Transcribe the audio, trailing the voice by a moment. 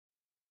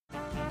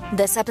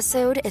This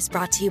episode is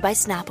brought to you by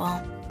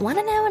Snapple. Want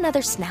to know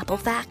another Snapple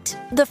fact?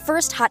 The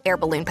first hot air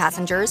balloon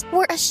passengers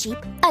were a sheep,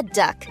 a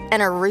duck,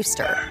 and a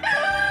rooster.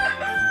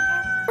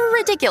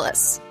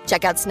 Ridiculous.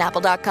 Check out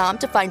Snapple.com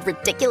to find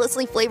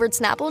ridiculously flavored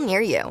Snapple near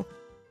you.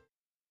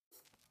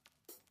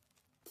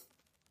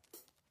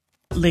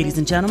 Ladies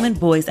and gentlemen,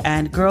 boys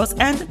and girls,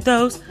 and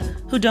those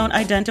who don't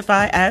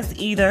identify as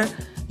either,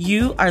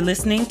 you are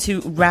listening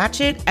to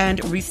Ratchet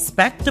and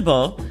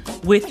Respectable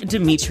with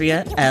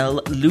Demetria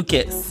L.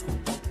 Lucas.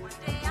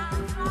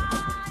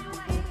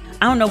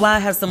 I don't know why I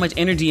have so much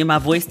energy in my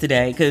voice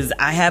today, because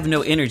I have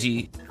no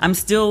energy. I'm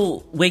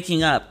still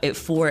waking up at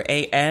 4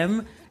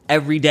 a.m.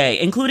 every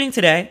day, including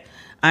today.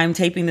 I'm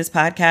taping this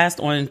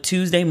podcast on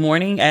Tuesday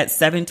morning at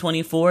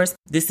 7:24.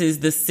 This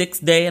is the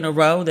 6th day in a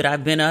row that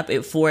I've been up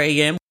at 4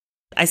 a.m.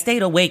 I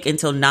stayed awake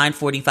until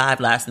 9:45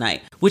 last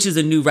night, which is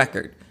a new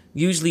record.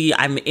 Usually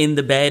I'm in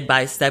the bed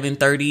by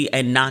 7:30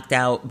 and knocked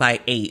out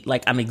by 8.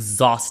 Like, I'm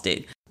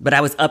exhausted. But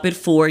I was up at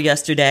 4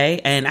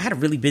 yesterday and I had a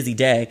really busy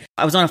day.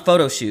 I was on a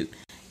photo shoot.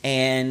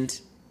 And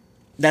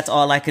that's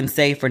all I can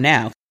say for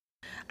now.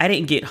 I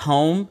didn't get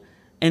home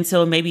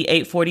until maybe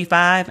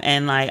 8:45,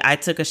 and I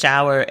took a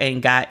shower and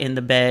got in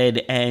the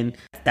bed, and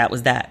that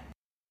was that.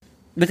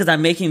 Because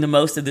I'm making the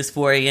most of this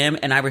 4 a.m.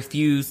 and I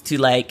refuse to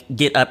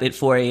get up at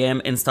 4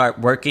 a.m. and start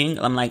working.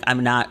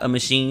 I'm not a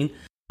machine.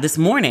 This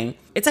morning,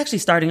 it's actually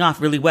starting off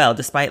really well,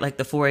 despite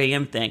the 4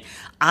 a.m. thing.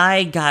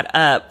 I got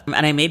up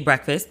and I made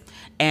breakfast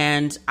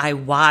and I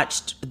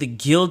watched The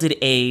Gilded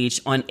Age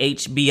on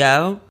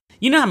HBO.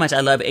 You know how much I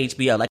love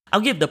HBO.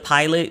 I'll give the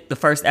pilot, the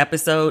first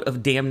episode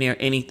of damn near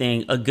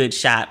anything, a good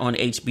shot on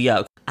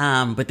HBO.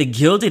 But The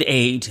Gilded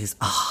Age is,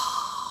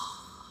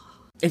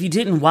 If you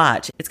didn't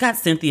watch, it's got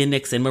Cynthia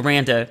Nixon,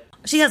 Miranda.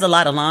 She has a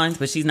lot of lines,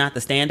 but she's not the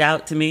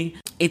standout to me.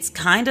 It's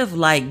kind of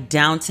like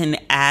Downton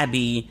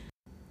Abbey.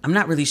 I'm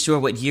not really sure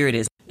what year it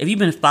is. If you've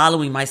been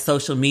following my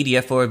social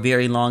media for a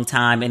very long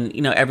time,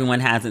 and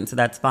everyone hasn't, so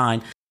that's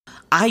fine.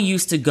 I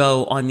used to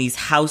go on these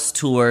house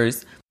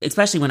tours,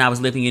 especially when I was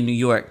living in New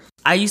York.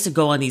 I used to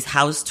go on these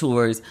house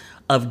tours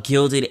of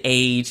Gilded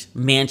Age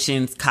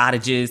mansions,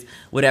 cottages,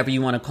 whatever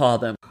you want to call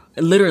them.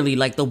 Literally,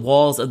 the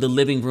walls of the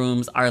living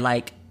rooms are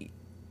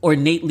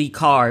ornately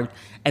carved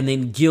and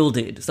then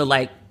gilded. So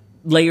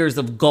layers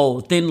of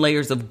gold, thin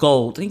layers of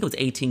gold. I think it was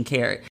 18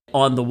 karat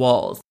on the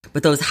walls.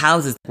 But those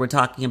houses, we're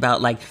talking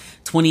about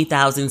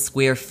 20,000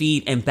 square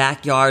feet and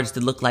backyards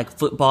that look like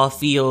football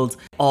fields,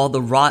 all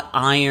the wrought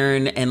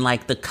iron and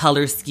the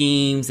color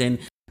schemes and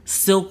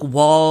silk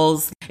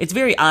walls. It's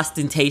very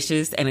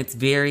ostentatious and it's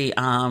very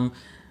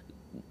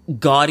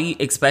gaudy,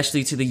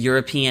 especially to the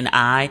European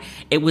eye.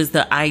 It was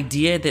the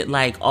idea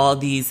that all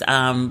these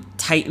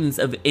titans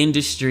of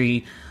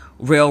industry,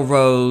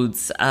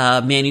 railroads,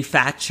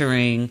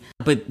 manufacturing,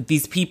 but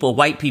these people,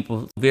 white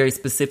people very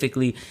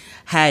specifically,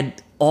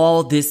 had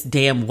all this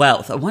damn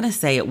wealth. I want to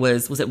say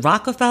was it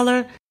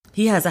Rockefeller?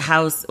 He has a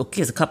house,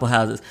 he has a couple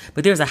houses,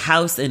 but there's a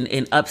house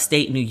in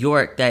upstate New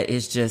York that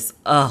is just,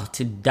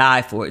 to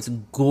die for. It's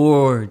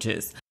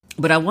gorgeous.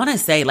 But I want to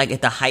say,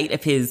 at the height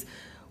of his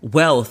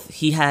wealth,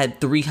 he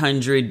had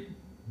 300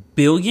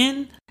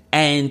 billion,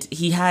 and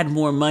he had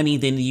more money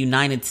than the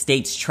United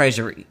States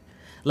Treasury.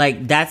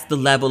 That's the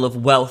level of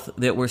wealth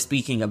that we're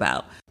speaking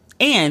about.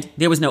 And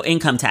there was no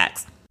income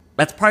tax.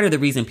 That's part of the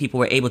reason people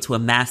were able to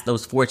amass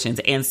those fortunes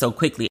and so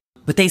quickly.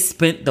 But they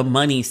spent the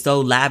money so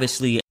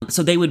lavishly.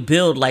 So they would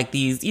build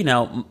these,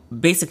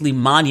 basically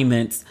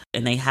monuments.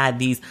 And they had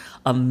these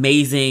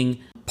amazing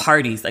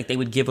parties. They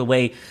would give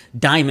away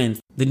diamonds,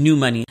 the new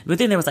money. But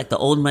then there was the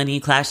old money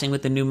clashing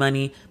with the new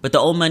money. But the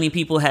old money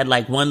people had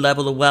one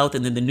level of wealth.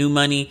 And then the new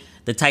money,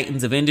 the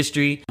titans of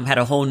industry, had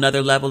a whole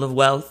nother level of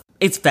wealth.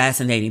 It's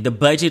fascinating. The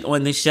budget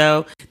on this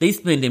show, they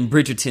spend in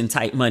Bridgerton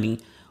type money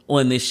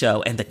on this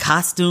show. And the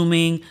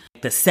costuming,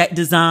 the set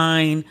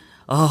design,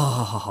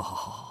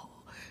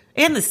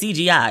 and the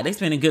CGI. They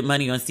spending good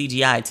money on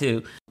CGI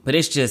too. But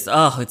it's just,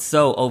 it's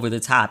so over the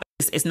top.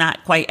 It's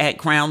not quite at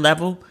Crown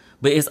level,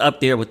 but it's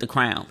up there with the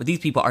Crown. But these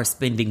people are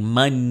spending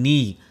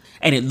money,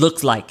 and it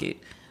looks like it.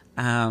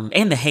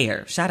 And the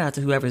hair. Shout out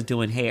to whoever's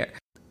doing hair.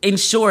 In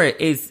short,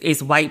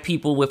 it's white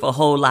people with a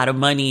whole lot of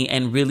money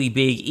and really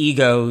big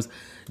egos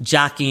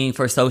jockeying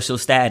for social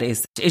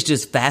status. It's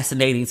just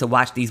fascinating to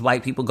watch these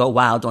white people go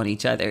wild on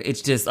each other.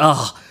 It's just,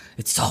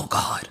 it's so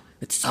good.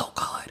 It's so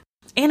good.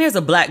 And there's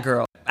a black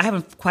girl. I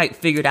haven't quite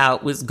figured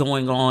out what's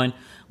going on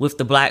with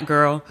the black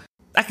girl.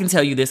 I can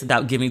tell you this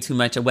without giving too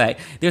much away.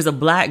 There's a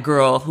black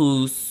girl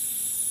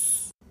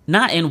who's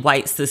not in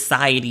white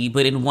society,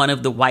 but in one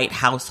of the white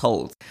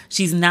households.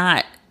 She's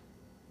not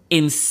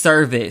in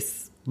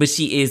service, but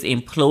she is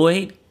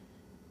employed.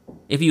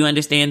 If you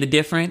understand the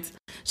difference,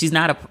 she's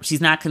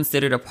not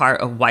considered a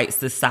part of white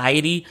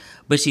society,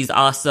 but she's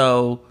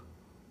also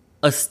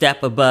a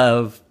step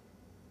above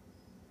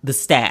the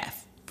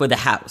staff for the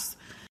house.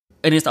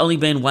 And it's only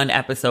been one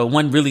episode,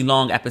 one really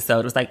long episode.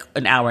 It was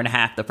an hour and a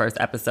half, the first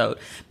episode.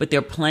 But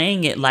they're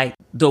playing it like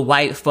the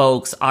white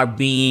folks are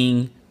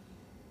being,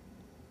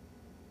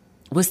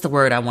 what's the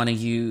word I want to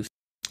use?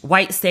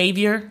 White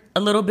savior a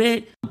little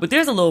bit. But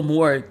there's a little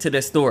more to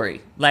the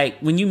story. Like,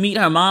 when you meet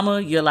her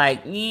mama, you're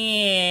like,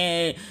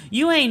 yeah,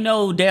 you ain't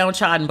no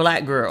downtrodden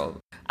black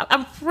girl.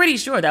 I'm pretty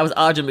sure that was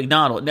Audra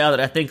McDonald, now that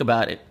I think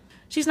about it.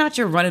 She's not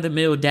your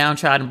run-of-the-mill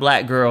downtrodden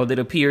black girl that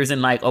appears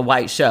in like a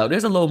white show.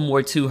 There's a little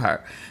more to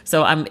her.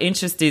 So I'm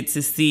interested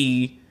to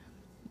see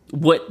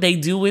what they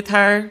do with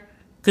her,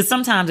 because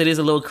sometimes it is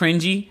a little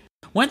cringy.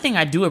 One thing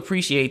I do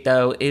appreciate,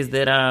 though, is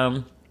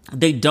that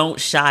they don't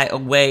shy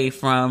away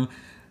from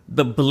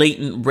the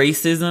blatant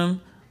racism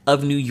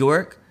of New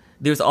York.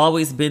 There's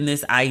always been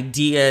this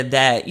idea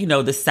that, you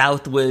know, the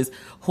South was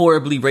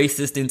horribly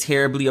racist and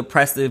terribly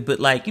oppressive, but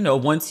like, you know,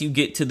 once you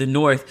get to the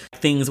North,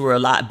 things were a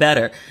lot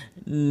better.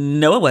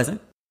 No, it wasn't.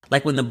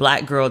 Like, when the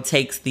black girl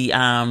takes the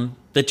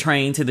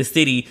train to the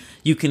city,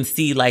 you can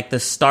see like the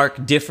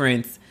stark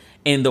difference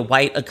in the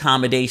white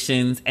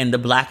accommodations and the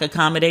black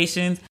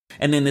accommodations.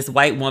 And then this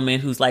white woman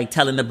who's like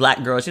telling the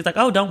black girl, she's like,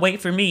 oh, don't wait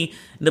for me.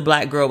 And the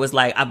black girl was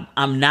like,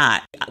 I'm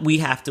not. We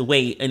have to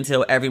wait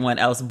until everyone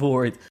else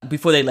boards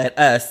before they let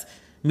us,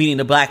 meaning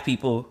the black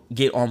people,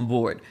 get on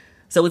board.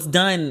 So it's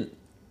done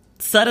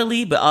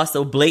subtly, but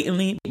also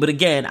blatantly. But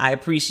again, I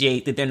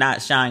appreciate that they're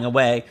not shying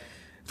away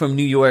from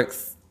New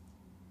York's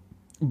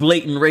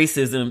blatant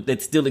racism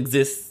that still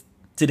exists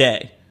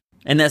today.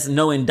 And that's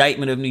no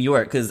indictment of New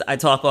York, because I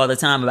talk all the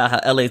time about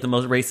how LA is the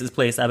most racist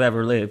place I've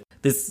ever lived.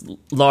 This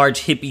large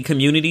hippie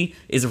community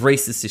is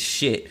racist as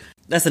shit.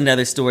 That's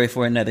another story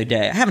for another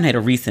day. I haven't had a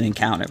recent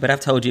encounter, but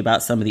I've told you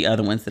about some of the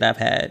other ones that I've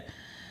had.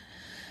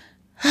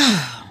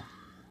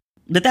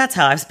 But that's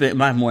how I've spent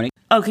my morning.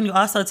 Oh, can you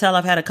also tell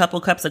I've had a couple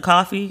cups of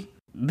coffee?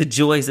 The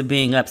joys of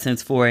being up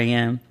since 4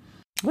 a.m.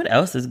 What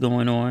else is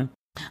going on?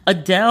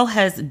 Adele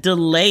has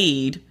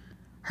delayed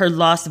her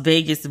Las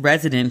Vegas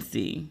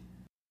residency.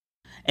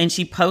 And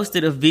she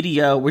posted a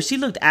video where she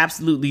looked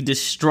absolutely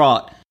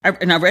distraught.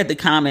 And I read the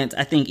comments,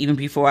 I think, even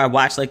before I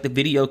watched like the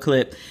video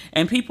clip.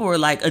 And people were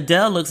like,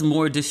 Adele looks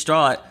more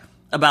distraught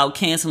about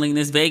canceling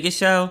this Vegas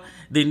show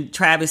than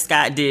Travis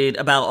Scott did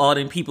about all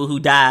them people who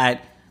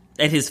died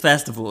at his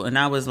festival. And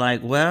I was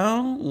like,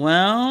 well.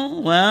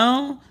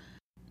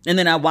 And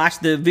then I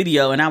watched the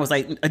video and I was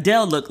like,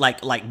 Adele looked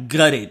like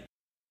gutted.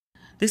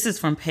 This is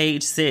from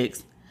Page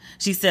 6.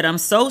 She said, I'm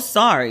so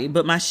sorry,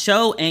 but my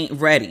show ain't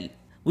ready.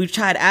 We've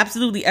tried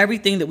absolutely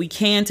everything that we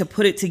can to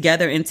put it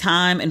together in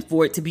time and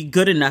for it to be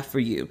good enough for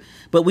you.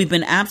 But we've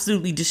been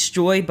absolutely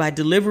destroyed by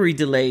delivery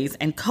delays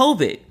and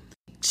COVID.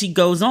 She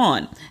goes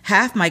on,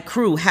 half my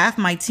crew, half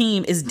my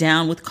team is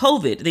down with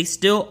COVID. They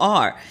still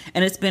are.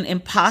 And it's been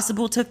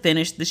impossible to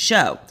finish the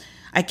show.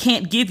 I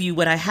can't give you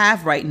what I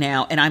have right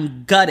now, and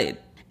I'm gutted.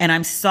 And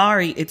I'm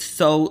sorry it's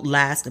so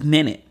last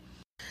minute.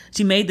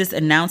 She made this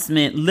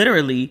announcement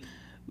literally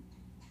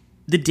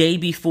the day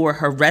before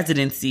her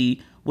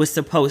residency was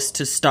supposed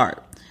to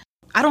start.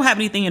 I don't have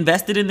anything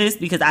invested in this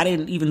because I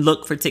didn't even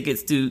look for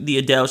tickets to the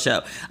Adele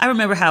show. I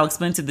remember how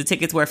expensive the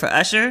tickets were for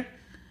Usher,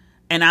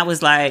 and I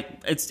was like,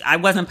 I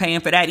wasn't paying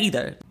for that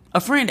either. A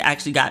friend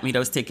actually got me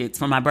those tickets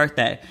for my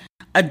birthday.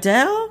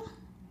 Adele?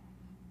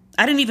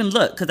 I didn't even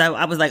look because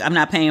I was like, I'm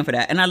not paying for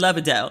that. And I love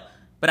Adele,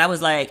 but I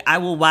was like, I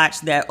will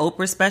watch that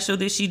Oprah special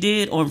that she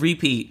did on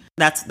repeat.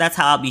 That's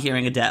how I'll be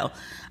hearing Adele.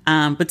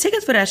 But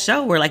tickets for that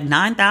show were like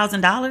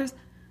 $9,000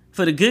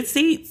 for the good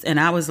seats. And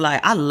I was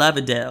like, I love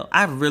Adele.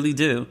 I really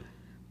do.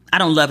 I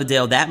don't love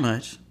Adele that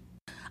much.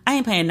 I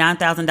ain't paying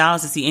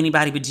 $9,000 to see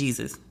anybody but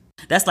Jesus.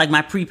 That's like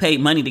my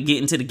prepaid money to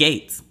get into the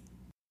gates.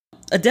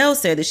 Adele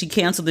said that she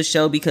canceled the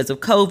show because of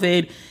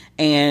COVID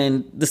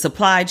and the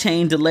supply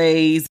chain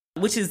delays,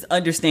 which is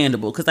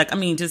understandable. Because,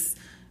 just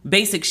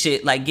basic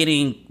shit like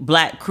getting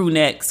black crew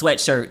neck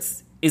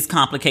sweatshirts is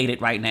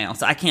complicated right now.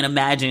 So I can't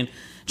imagine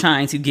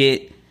trying to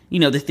get,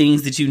 the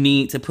things that you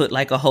need to put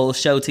like a whole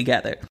show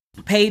together.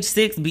 Page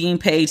 6, being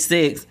Page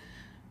 6,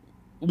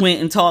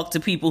 went and talked to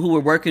people who were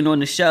working on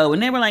the show,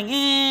 and they were like,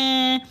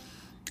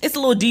 it's a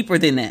little deeper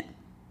than that.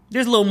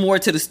 There's a little more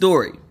to the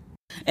story.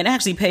 And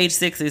actually, Page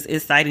 6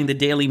 is citing the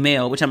Daily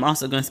Mail, which I'm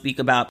also going to speak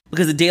about,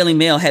 because the Daily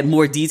Mail had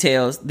more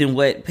details than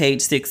what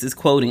Page 6 is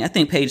quoting. I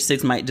think Page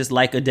 6 might just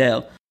like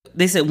Adele.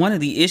 They said one of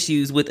the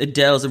issues with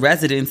Adele's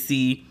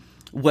residency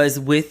was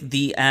with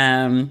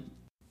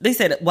they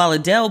said while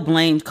Adele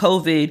blamed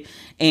COVID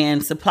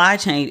and supply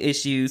chain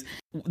issues,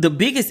 the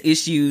biggest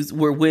issues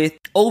were with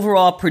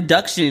overall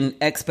production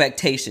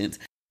expectations.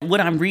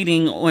 What I'm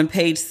reading on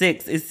Page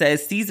 6, it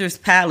says Caesar's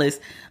Palace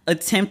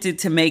attempted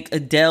to make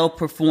Adele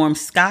perform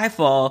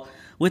Skyfall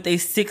with a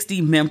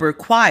 60-member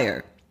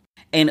choir.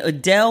 And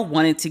Adele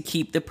wanted to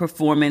keep the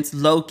performance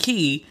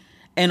low-key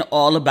and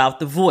all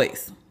about the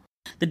voice.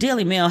 The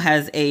Daily Mail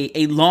has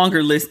a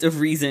longer list of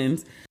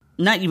reasons,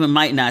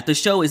 the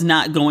show is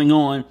not going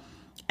on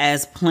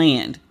as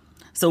planned.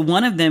 So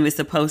one of them is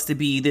supposed to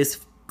be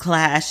this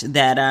clash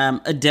that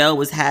Adele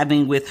was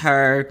having with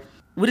her,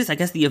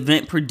 the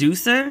event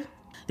producer.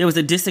 There was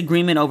a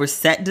disagreement over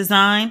set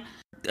design.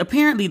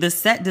 Apparently the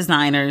set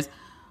designers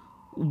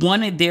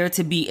wanted there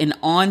to be an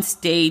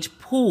on-stage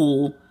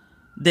pool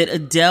that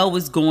Adele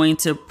was going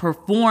to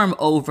perform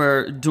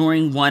over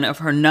during one of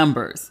her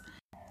numbers.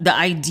 The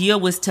idea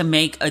was to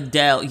make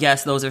Adele,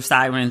 yes, those are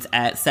sirens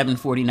at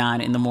 7:49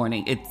 in the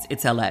morning.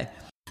 It's LA.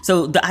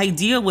 So the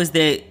idea was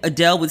that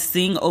Adele would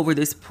sing over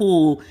this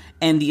pool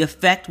and the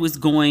effect was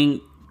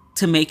going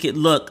to make it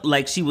look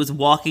like she was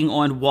walking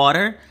on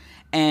water.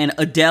 And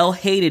Adele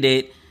hated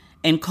it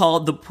and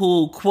called the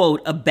pool,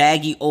 quote, a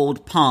baggy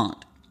old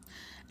pond.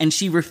 And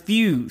she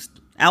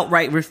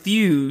outright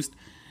refused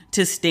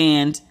to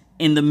stand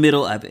in the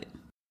middle of it.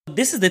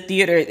 This is the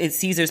theater at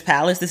Caesar's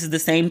Palace. This is the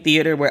same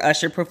theater where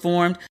Usher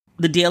performed.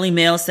 The Daily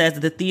Mail says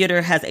the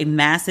theater has a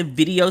massive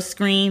video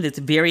screen that's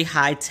very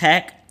high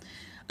tech.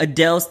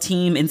 Adele's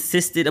team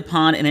insisted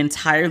upon an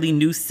entirely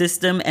new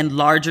system and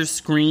larger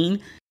screen.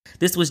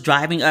 This was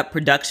driving up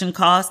production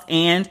costs,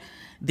 and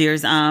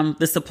there's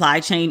the supply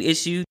chain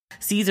issue.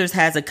 Caesars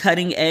has a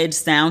cutting edge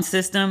sound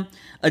system.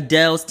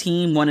 Adele's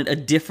team wanted a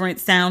different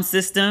sound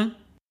system.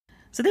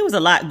 So there was a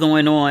lot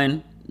going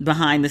on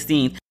behind the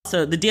scenes.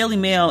 So the Daily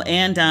Mail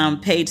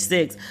and Page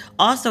Six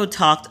also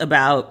talked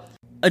about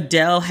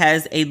Adele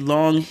has a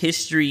long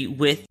history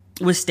with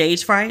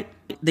stage fright.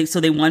 So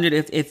they wondered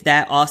if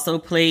that also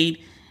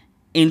played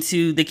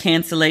into the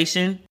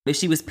cancellation, if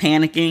she was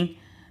panicking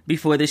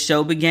before the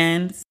show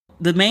begins.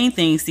 The main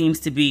thing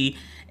seems to be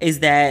is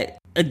that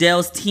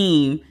Adele's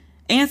team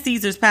and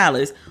Caesar's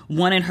Palace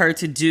wanted her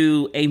to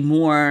do a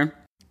more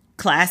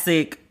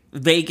classic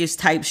Vegas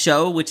type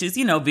show, which is,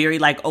 very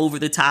like over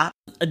the top.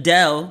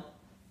 Adele,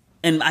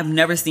 and I've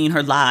never seen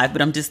her live,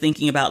 but I'm just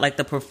thinking about like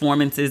the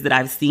performances that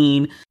I've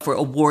seen for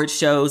award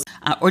shows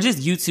or just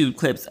YouTube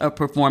clips of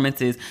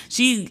performances.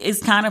 She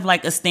is kind of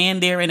like a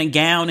stand there in a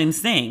gown and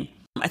sing.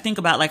 I think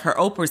about like her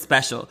Oprah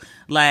special.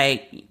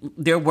 Like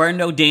there were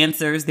no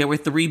dancers. There were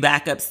 3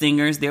 backup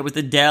singers. There was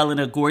Adele in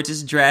a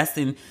gorgeous dress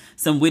and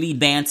some witty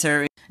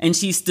banter. And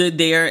she stood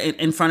there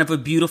in front of a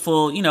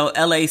beautiful,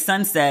 LA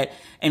sunset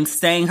and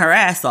sang her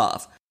ass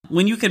off.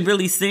 When you can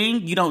really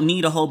sing, you don't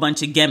need a whole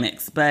bunch of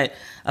gimmicks. But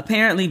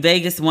apparently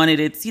Vegas wanted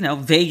its,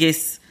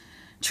 Vegas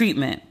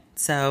treatment.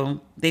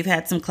 So they've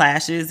had some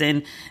clashes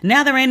and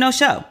now there ain't no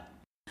show.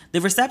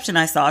 The reception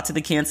I saw to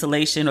the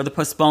cancellation or the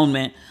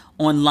postponement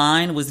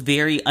online was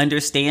very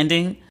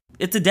understanding.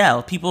 It's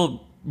Adele.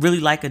 People really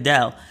like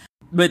Adele.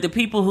 But the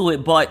people who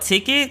had bought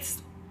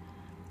tickets,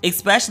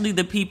 especially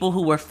the people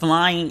who were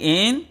flying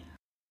in,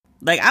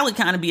 like I would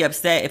kind of be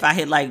upset if I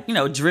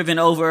had driven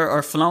over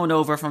or flown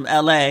over from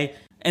LA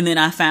and then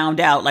I found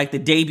out like the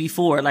day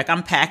before, like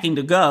I'm packing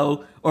to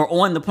go or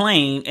on the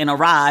plane and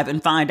arrive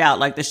and find out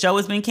like the show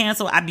has been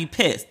canceled. I'd be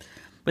pissed.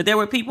 But there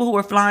were people who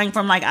were flying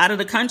from like out of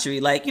the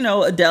country. Like,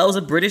 Adele's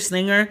a British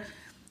singer.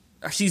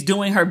 She's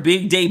doing her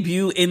big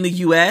debut in the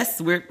US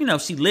where,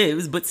 she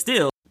lives, but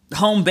still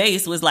home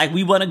base was like,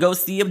 we want to go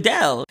see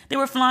Adele. They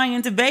were flying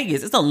into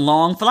Vegas. It's a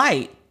long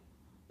flight.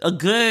 A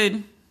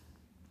good,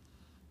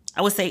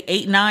 I would say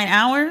 8-9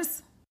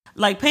 hours.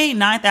 Like paying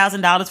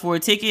 $9,000 for a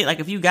ticket. Like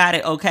if you got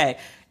it, okay.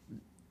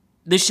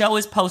 The show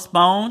is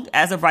postponed.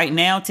 As of right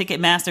now,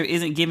 Ticketmaster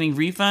isn't giving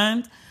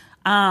refunds.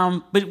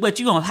 But what,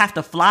 you gonna have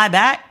to fly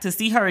back to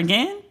see her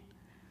again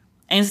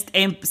and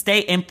stay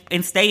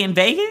in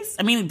Vegas?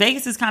 I mean,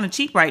 Vegas is kind of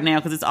cheap right now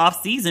because it's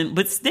off season,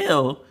 but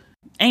still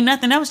ain't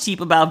nothing else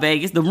cheap about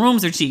Vegas. The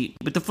rooms are cheap,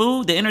 but the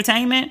food, the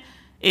entertainment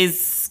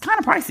is kind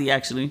of pricey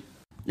actually.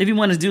 If you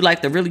want to do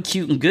like the really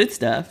cute and good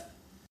stuff.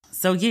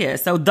 So yeah,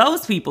 so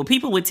those people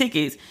with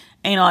tickets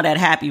ain't all that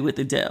happy with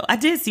Adele. I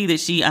did see that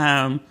she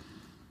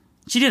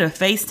did a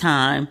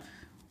FaceTime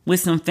with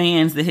some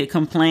fans that had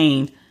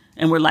complained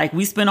and were like,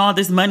 we spent all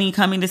this money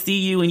coming to see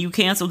you and you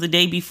canceled the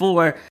day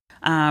before.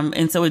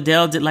 And so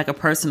Adele did like a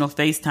personal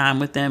FaceTime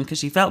with them because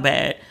she felt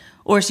bad.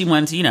 Or she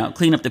wanted to,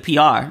 clean up the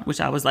PR,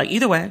 which I was like,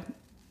 either way,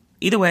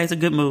 it's a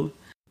good move.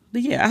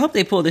 But yeah, I hope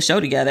they pull the show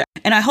together.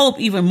 And I hope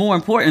even more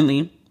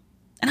importantly,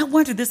 and I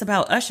wondered this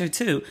about Usher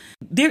too,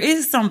 there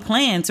is some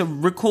plan to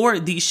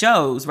record these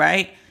shows,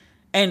 right?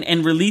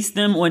 And release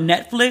them on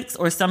Netflix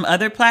or some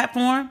other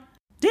platform.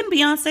 Didn't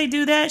Beyonce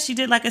do that? She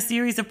did like a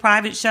series of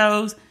private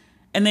shows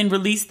and then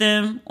release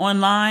them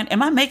online.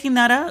 Am I making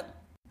that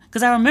up?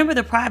 Because I remember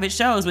the private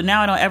shows, but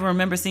now I don't ever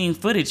remember seeing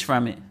footage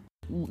from it.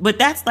 But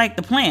that's like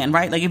the plan,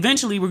 right? Like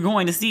eventually we're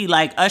going to see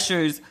like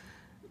Usher's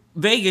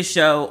Vegas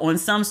show on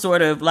some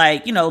sort of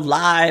like,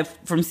 live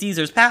from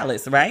Caesar's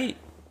Palace, right?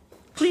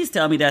 Please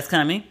tell me that's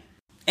coming.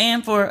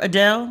 And for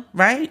Adele,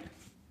 right?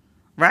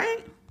 Right?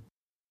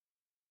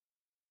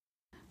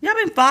 Y'all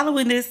been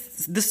following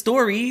the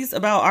stories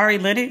about Ari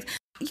Lennox?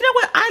 You know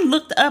what? I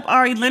looked up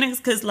Ari Lennox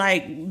because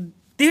like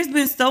there's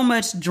been so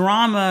much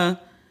drama,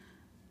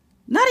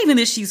 not even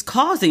that she's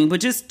causing, but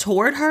just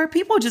toward her.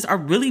 People just are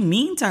really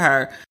mean to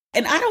her.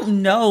 And I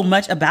don't know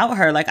much about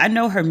her. Like I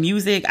know her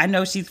music. I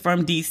know she's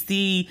from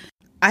DC.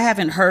 I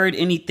haven't heard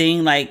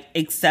anything like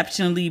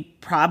exceptionally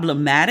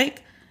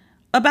problematic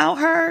about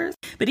her.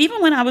 But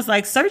even when I was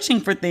like searching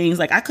for things,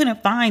 like I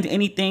couldn't find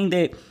anything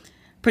that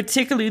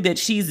particularly that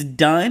she's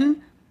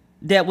done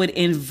that would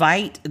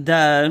invite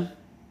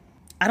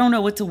I don't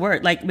know what to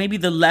word, like maybe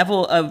the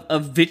level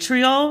of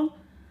vitriol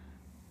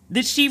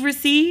that she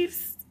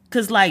receives.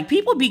 Cause like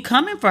people be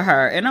coming for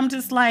her and I'm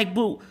just like,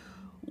 but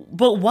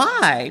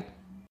why?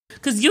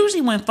 Because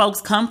usually when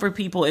folks come for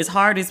people as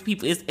hard as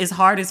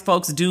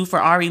folks do for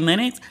Ari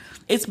Lennox,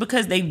 it's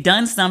because they've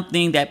done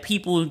something that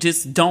people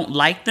just don't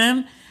like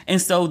them.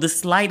 And so the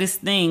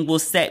slightest thing will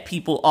set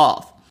people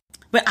off.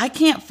 But I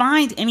can't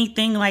find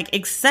anything like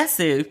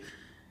excessive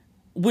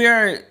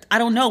where, I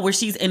don't know, where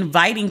she's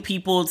inviting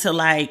people to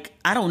like,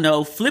 I don't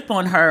know, flip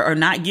on her or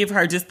not give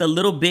her just a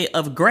little bit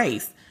of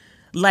grace.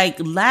 Like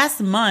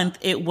last month,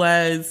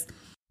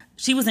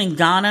 she was in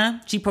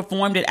Ghana. She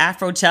performed at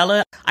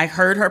Afrochella. I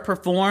heard her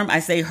perform. I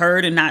say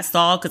heard and not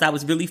saw because I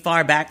was really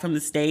far back from the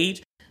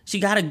stage. She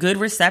got a good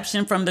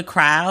reception from the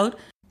crowd.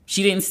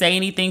 She didn't say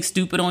anything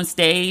stupid on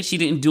stage. She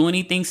didn't do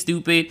anything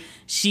stupid.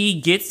 She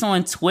gets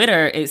on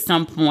Twitter at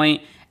some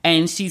point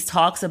and she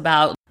talks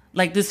about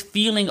like this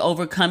feeling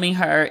overcoming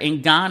her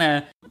in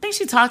Ghana. I think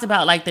she talked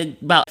about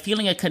about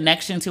feeling a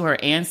connection to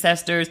her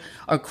ancestors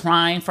or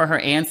crying for her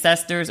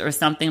ancestors or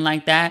something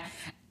like that.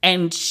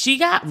 And she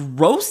got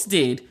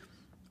roasted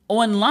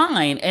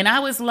online. And I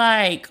was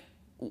like,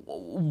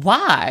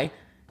 why?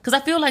 Because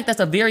I feel like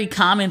that's a very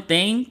common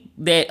thing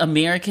that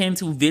Americans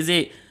who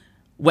visit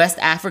West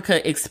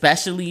Africa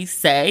especially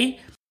say.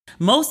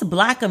 Most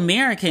Black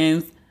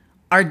Americans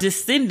are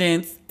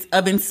descendants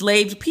of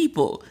enslaved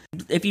people.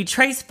 If you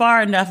trace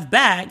far enough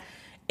back,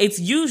 it's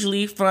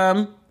usually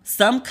from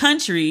some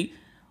country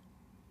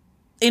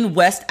in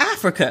West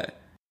Africa.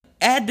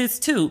 Add this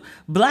too,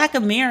 Black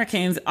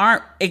Americans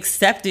aren't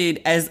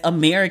accepted as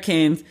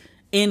Americans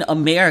in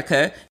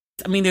America.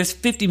 I mean, there's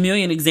 50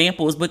 million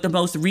examples, but the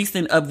most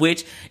recent of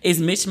which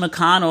is Mitch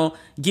McConnell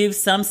gives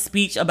some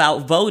speech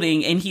about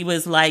voting. And he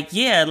was like,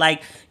 yeah,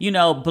 like, you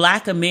know,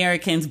 Black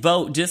Americans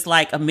vote just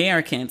like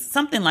Americans,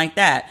 something like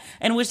that.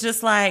 And it was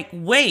just like,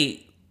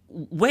 wait,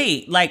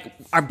 like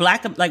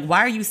why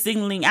are you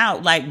singling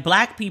out like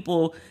Black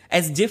people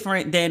as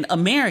different than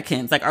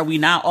Americans? Like, are we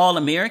not all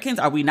Americans?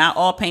 Are we not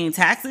all paying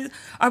taxes?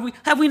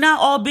 Have we not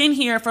all been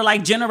here for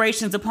like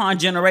generations upon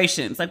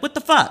generations? Like, what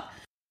the fuck?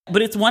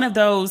 But it's one of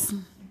those,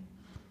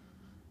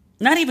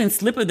 not even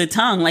slip of the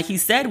tongue, like he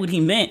said what he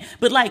meant,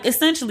 but like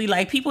essentially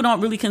like people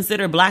don't really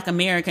consider Black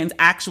Americans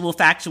actual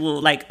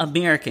factual like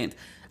Americans.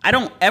 I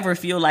don't ever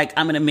feel like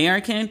I'm an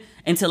American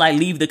until I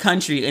leave the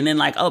country and then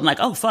like,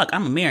 oh fuck,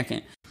 I'm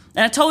American.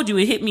 And I told you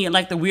it hit me at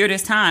like the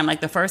weirdest time.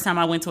 Like the first time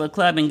I went to a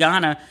club in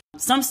Ghana,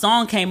 some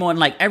song came on,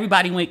 like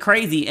everybody went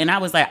crazy. And I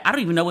was like, I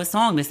don't even know what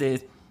song this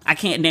is. I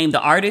can't name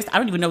the artist. I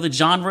don't even know the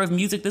genre of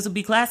music this would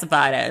be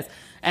classified as.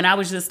 And I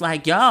was just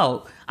like,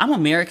 yo, I'm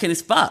American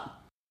as fuck.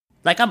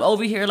 Like I'm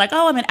over here like,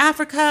 oh, I'm in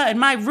Africa and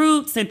my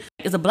roots. And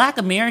as a Black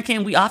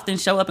American, we often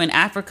show up in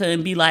Africa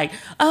and be like,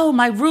 oh,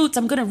 my roots,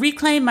 I'm going to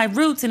reclaim my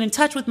roots and in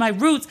touch with my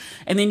roots.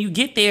 And then you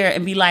get there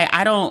and be like,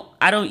 I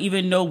don't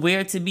even know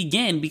where to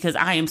begin because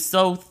I am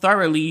so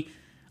thoroughly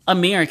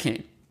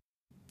American.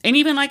 And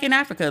even like in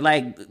Africa,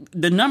 like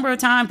the number of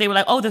times they were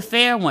like, oh, the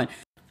fair one.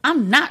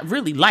 I'm not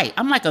really light.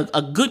 I'm like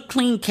a good,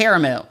 clean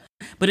caramel.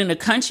 But in a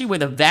country where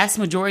the vast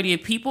majority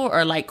of people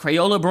are like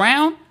Crayola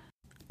brown,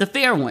 the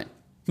fair one.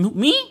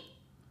 Me?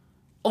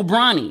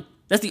 Obrani.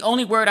 That's the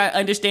only word I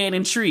understand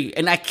in tree.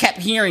 And I kept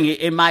hearing it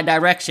in my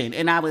direction.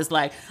 And I was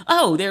like,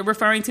 oh, they're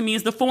referring to me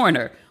as the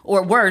foreigner.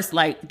 Or worse,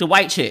 like the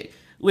white chick.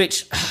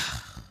 Which,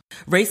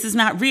 race is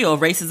not real.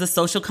 Race is a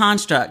social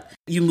construct.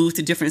 You move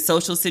to different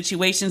social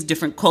situations,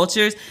 different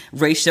cultures.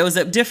 Race shows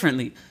up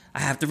differently. I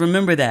have to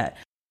remember that.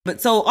 But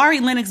so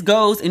Ari Lennox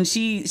goes and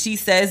she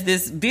says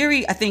this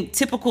very, I think,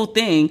 typical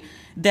thing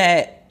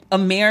that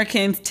Black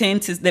Americans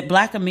tend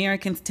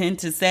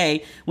to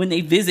say when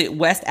they visit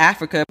West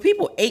Africa.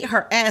 People ate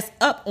her ass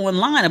up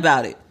online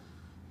about it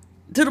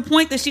to the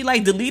point that she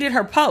like deleted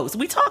her post.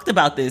 We talked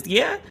about this,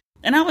 yeah?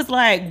 And I was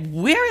like,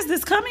 where is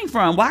this coming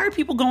from? Why are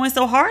people going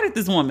so hard at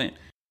this woman?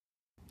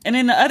 And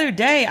then the other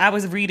day I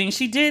was reading,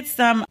 she did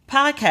some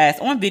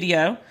podcast on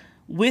video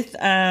with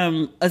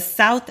a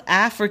South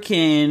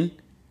African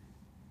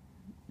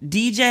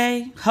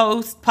DJ,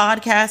 host,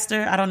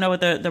 podcaster. I don't know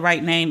what the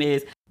right name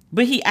is.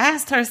 But he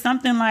asked her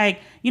something like,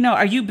 you know,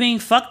 are you being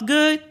fucked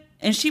good?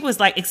 And she was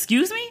like,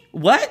 excuse me?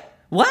 What?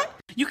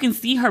 You can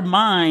see her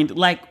mind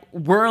like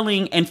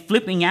whirling and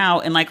flipping out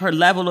and like her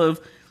level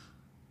of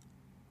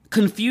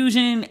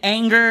confusion,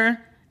 anger,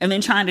 and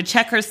then trying to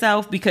check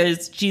herself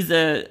because she's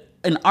an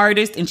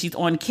artist and she's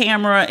on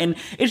camera. And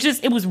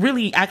it was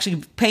really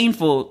actually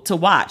painful to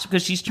watch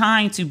because she's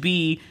trying to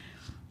be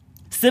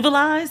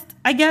civilized,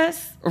 I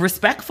guess, or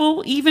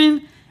respectful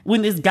even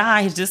when this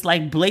guy has just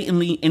like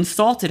blatantly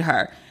insulted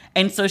her.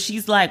 And so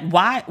she's like,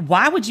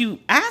 why would you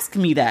ask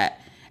me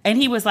that? And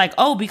he was like,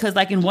 oh, because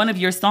like in one of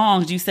your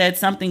songs, you said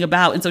something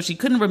about, and so she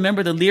couldn't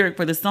remember the lyric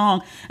for the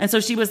song. And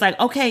so she was like,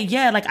 okay,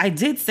 yeah, like I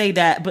did say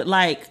that, but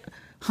like,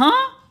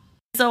 huh?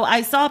 So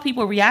I saw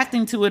people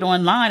reacting to it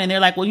online and they're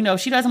like, well, you know,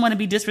 she doesn't want to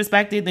be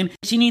disrespected, then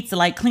she needs to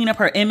like clean up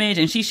her image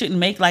and she shouldn't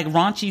make like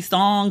raunchy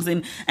songs.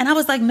 And I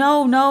was like,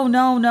 no.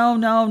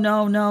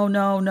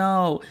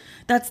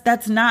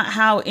 That's not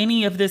how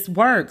any of this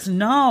works.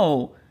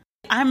 No,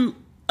 I'm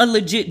a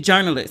legit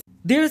journalist.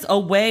 There's a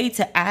way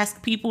to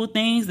ask people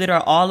things that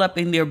are all up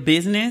in their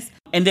business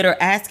and that are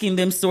asking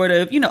them sort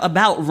of,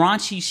 about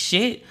raunchy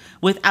shit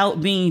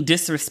without being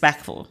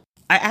disrespectful.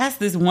 I asked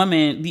this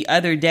woman the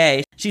other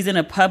day, she's in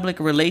a public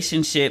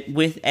relationship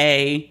with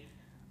a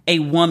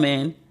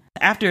woman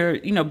after,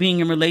 being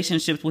in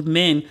relationships with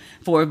men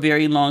for a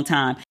very long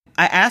time.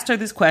 I asked her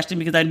this question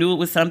because I knew it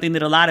was something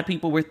that a lot of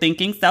people were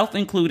thinking,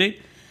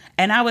 self-included.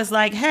 And I was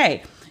like,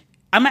 hey,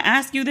 I'm going to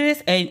ask you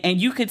this,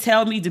 and you could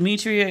tell me,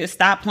 Demetria,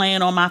 stop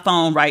playing on my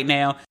phone right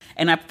now.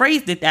 And I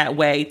phrased it that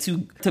way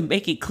to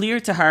make it clear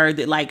to her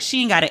that, like,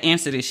 she ain't got to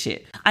answer this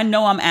shit. I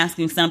know I'm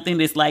asking something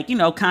that's, like,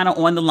 kind of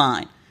on the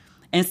line.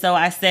 And so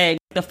I said,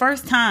 the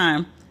first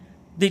time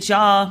that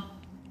y'all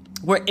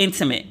were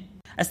intimate,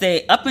 I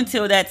said, up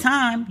until that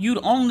time, you'd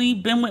only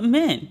been with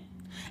men.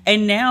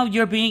 And now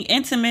you're being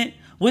intimate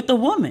with a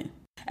woman.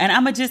 And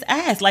I'm going to just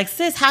ask, like,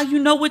 sis, how you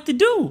know what to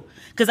do?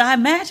 Because I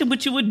imagine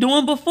what you were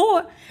doing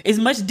before is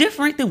much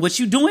different than what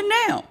you're doing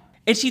now.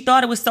 And she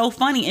thought it was so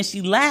funny, and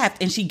she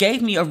laughed, and she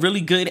gave me a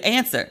really good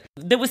answer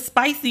that was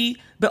spicy,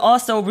 but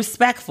also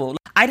respectful.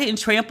 I didn't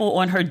trample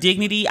on her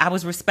dignity. I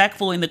was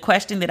respectful in the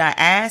question that I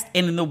asked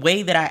and in the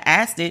way that I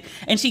asked it.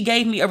 And she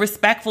gave me a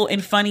respectful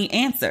and funny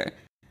answer,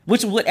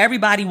 which is what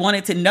everybody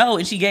wanted to know.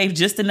 And she gave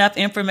just enough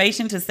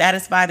information to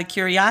satisfy the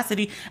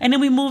curiosity. And then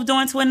we moved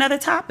on to another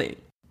topic.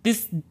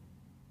 This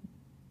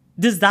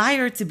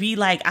desire to be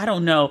like, I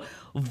don't know,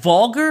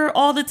 vulgar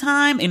all the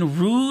time and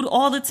rude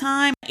all the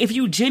time. If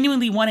you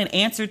genuinely want an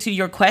answer to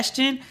your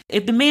question,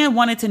 if the man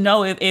wanted to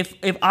know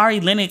if Ari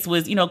Lennox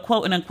was,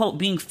 quote unquote,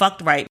 being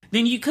fucked right,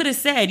 then you could have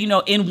said,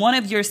 in one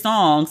of your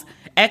songs,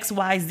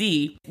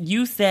 XYZ,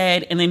 you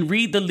said, and then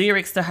read the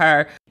lyrics to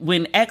her,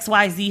 when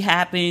XYZ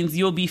happens,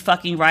 you'll be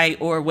fucking right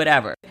or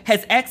whatever.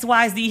 Has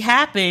XYZ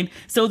happened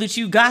so that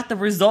you got the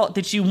result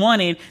that you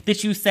wanted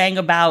that you sang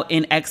about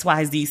in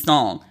XYZ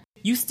song?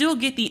 You still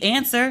get the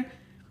answer.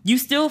 You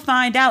still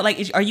find out,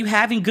 like, are you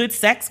having good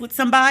sex with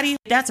somebody?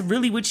 That's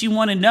really what you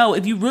want to know.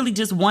 If you really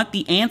just want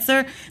the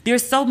answer,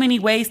 there's so many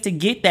ways to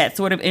get that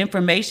sort of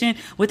information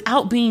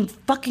without being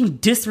fucking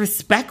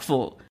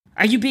disrespectful.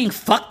 Are you being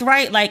fucked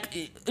right?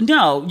 Like,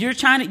 no, you're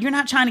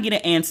not trying to get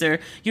an answer.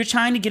 You're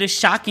trying to get a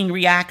shocking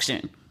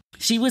reaction.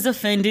 She was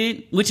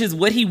offended, which is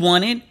what he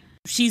wanted.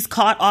 She's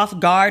caught off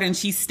guard and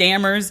she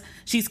stammers.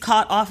 She's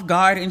caught off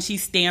guard and she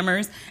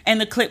stammers.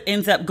 And the clip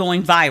ends up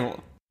going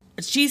viral.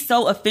 She's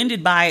so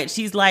offended by it.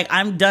 She's like,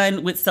 I'm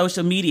done with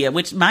social media,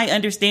 which my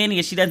understanding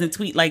is she doesn't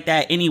tweet like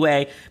that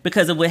anyway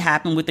because of what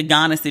happened with the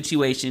Ghana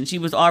situation. She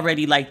was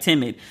already like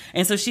timid.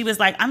 And so she was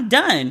like, I'm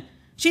done.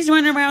 She's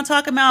running around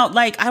talking about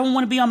like, I don't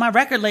want to be on my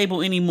record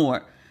label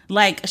anymore.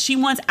 Like, she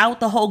wants out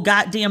the whole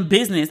goddamn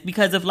business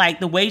because of like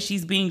the way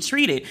she's being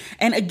treated.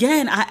 And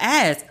again, I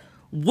asked,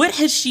 what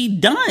has she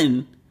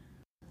done?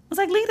 I was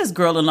like, leave this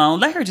girl alone.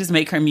 Let her just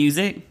make her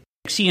music.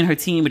 She and her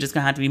team are just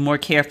going to have to be more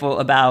careful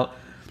about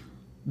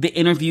the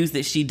interviews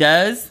that she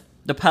does,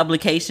 the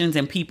publications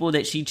and people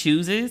that she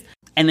chooses.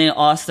 And then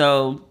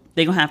also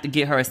they're going to have to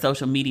get her a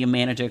social media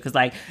manager because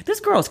like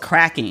this girl's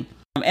cracking.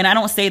 And I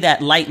don't say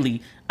that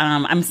lightly.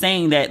 I'm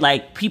saying that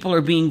like people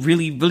are being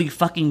really, really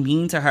fucking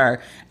mean to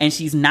her. And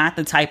she's not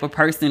the type of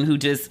person who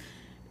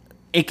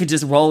it could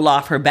just roll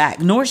off her back.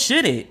 Nor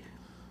should it.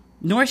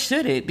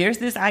 There's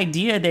this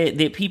idea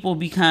that people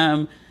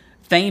become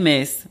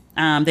famous.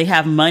 They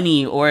have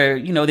money or,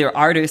 they're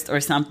artists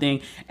or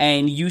something.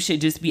 And you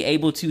should just be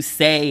able to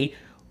say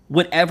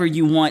whatever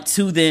you want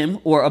to them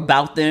or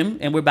about them.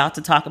 And we're about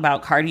to talk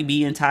about Cardi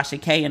B and Tasha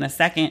K in a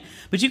second.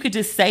 But you could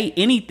just say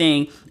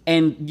anything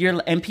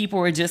and people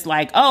are just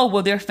like, oh,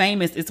 well, they're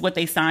famous. It's what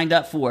they signed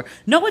up for.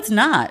 No, it's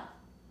not.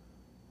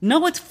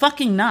 No, it's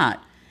fucking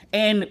not.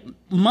 And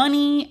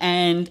money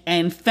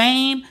and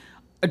fame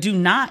do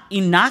not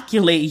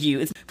inoculate you.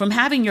 It's from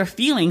having your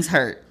feelings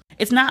hurt.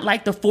 It's not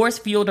like the force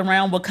field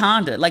around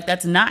Wakanda. Like,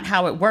 that's not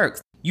how it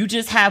works. You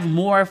just have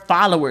more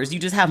followers. You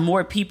just have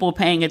more people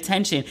paying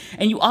attention.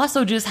 And you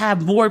also just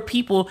have more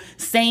people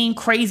saying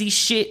crazy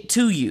shit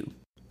to you.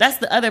 That's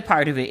the other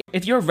part of it.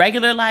 If your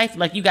regular life,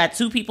 like you got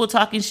 2 people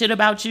talking shit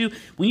about you,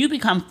 when you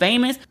become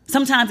famous,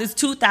 sometimes it's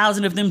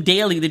 2,000 of them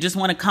daily that just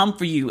want to come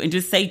for you and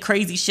just say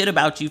crazy shit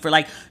about you for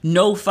like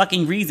no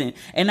fucking reason.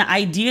 And the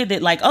idea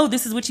that like, oh,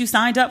 this is what you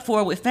signed up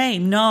for with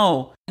fame.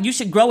 No, you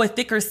should grow a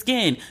thicker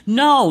skin.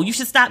 No, you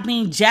should stop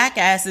being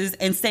jackasses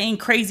and saying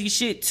crazy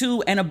shit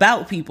to and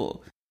about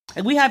people.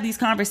 And we have these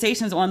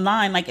conversations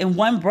online, like in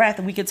one breath,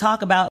 we could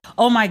talk about,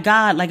 oh my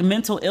God, like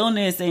mental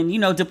illness and,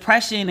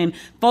 depression and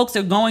folks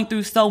are going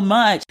through so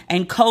much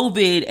and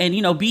COVID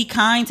and, be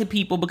kind to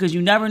people because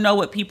you never know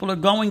what people are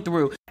going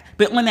through.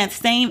 But on that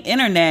same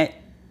internet,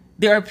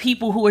 there are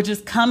people who are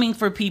just coming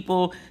for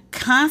people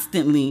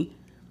constantly.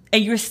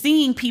 And you're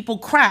seeing people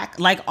crack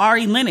like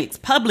Ari Lennox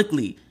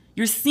publicly.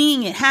 You're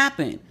seeing it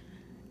happen.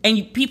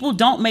 And people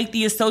don't make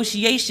the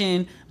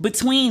association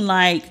between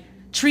like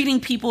treating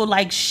people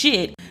like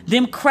shit,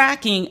 them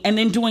cracking, and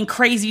then doing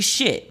crazy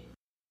shit.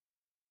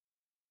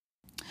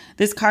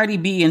 This Cardi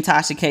B and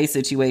Tasha K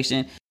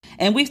situation.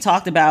 And we've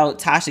talked about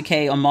Tasha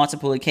K on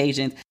multiple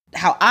occasions.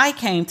 How I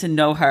came to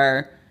know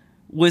her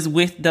was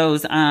with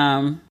those,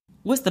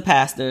 what's the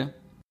pastor?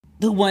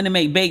 the one to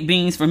make baked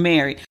beans for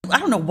Mary. I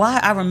don't know why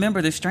I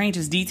remember the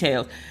strangest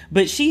details,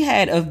 but she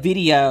had a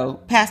video,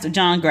 Pastor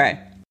John Gray.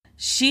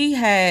 She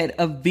had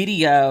a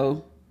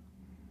video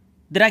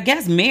that I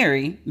guess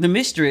Mary, the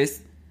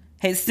mistress,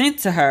 had sent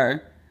to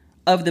her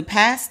of the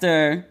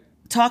pastor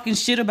talking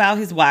shit about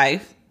his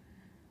wife,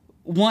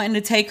 wanting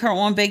to take her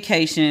on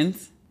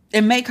vacations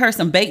and make her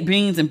some baked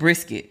beans and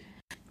brisket.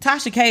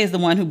 Tasha K is the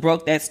one who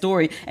broke that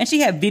story, and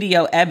she had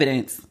video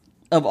evidence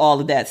of all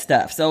of that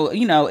stuff. So,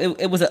 you know,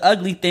 it was an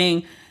ugly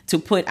thing to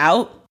put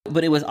out,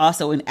 but it was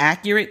also an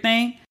accurate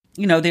thing.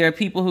 You know, there are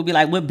people who be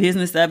like, what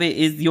business of it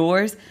is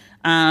yours?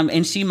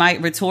 And she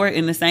might retort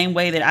in the same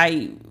way that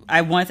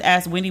I once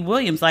asked Wendy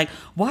Williams, like,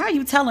 why are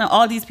you telling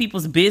all these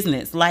people's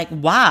business? Like,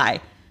 why?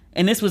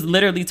 And this was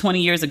literally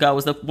 20 years ago. It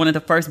was one of the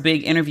first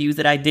big interviews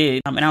that I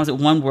did. And I was at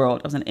One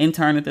World. I was an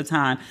intern at the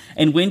time.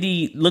 And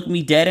Wendy looked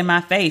me dead in my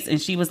face. And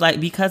she was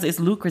like, because it's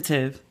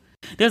lucrative.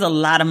 There's a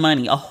lot of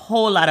money, a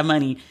whole lot of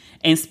money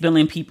in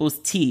spilling people's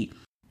tea.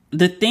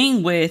 The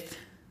thing with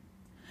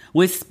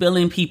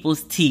spilling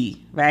people's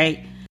tea,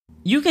 right?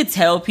 You could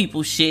tell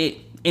people shit,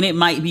 and it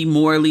might be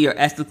morally or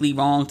ethically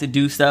wrong to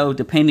do so,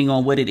 depending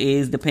on what it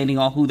is, depending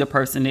on who the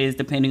person is,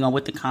 depending on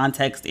what the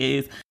context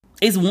is.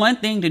 It's one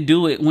thing to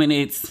do it when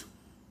it's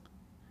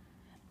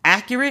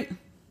accurate.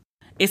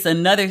 It's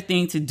another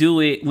thing to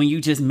do it when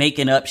you just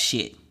making up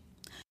shit.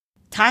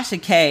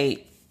 Tasha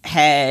K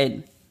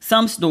had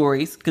some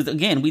stories, because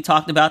again, we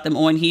talked about them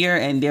on here,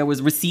 and there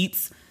was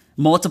receipts,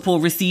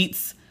 multiple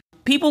receipts.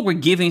 People were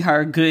giving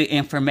her good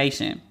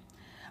information.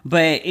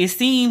 But it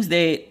seems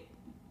that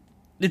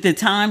at the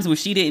times where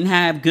she didn't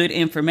have good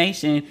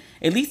information,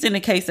 at least in the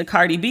case of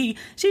Cardi B,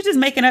 she's just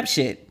making up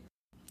shit.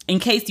 In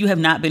case you have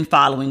not been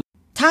following,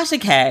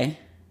 Tasha K,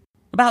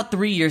 about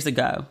 3 years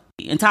ago,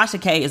 and Tasha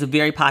K is a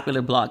very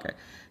popular blogger.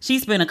 She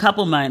spent a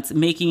couple months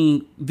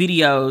making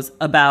videos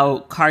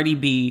about Cardi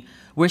B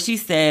where she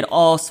said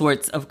all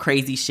sorts of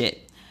crazy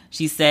shit.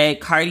 She said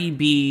Cardi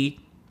B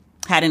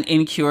had an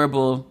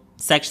incurable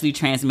sexually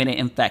transmitted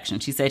infection.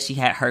 She said she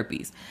had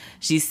herpes.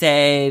 She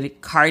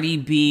said Cardi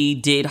B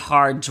did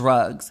hard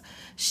drugs.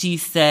 She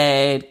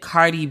said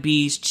Cardi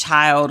B's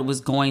child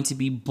was going to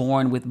be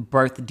born with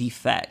birth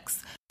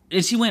defects.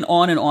 And she went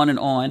on and on and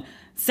on,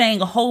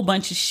 saying a whole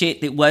bunch of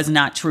shit that was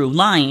not true,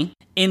 lying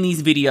in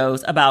these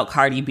videos about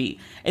Cardi B.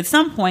 At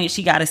some point,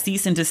 she got a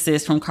cease and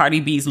desist from Cardi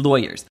B's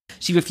lawyers.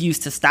 She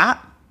refused to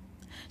stop.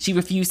 She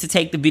refused to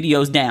take the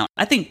videos down.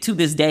 I think to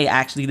this day,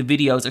 actually, the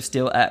videos are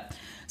still up.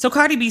 So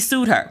Cardi B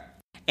sued her.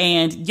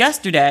 And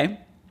yesterday,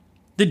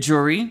 the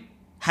jury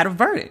had a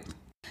verdict.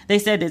 They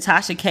said that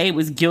Tasha K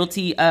was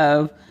guilty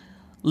of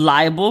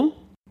libel.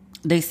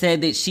 They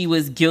said that she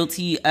was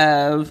guilty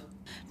of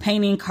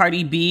painting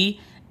Cardi B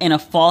in a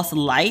false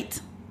light.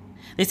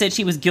 They said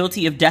she was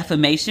guilty of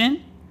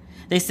defamation.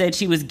 They said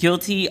she was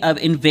guilty of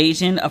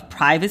invasion of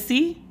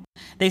privacy.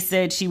 They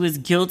said she was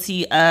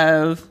guilty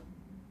of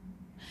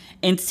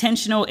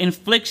intentional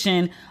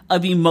infliction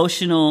of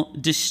emotional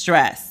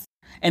distress.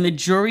 And the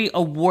jury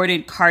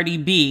awarded Cardi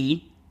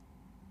B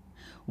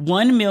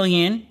 $1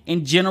 million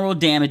in general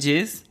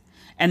damages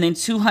and then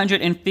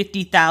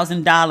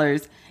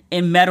 $250,000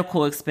 in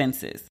medical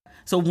expenses.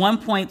 So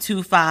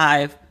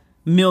 $1.25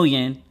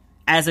 million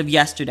as of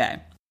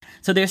yesterday.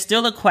 So there's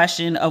still a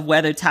question of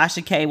whether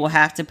Tasha K will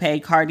have to pay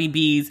Cardi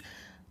B's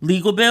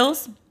legal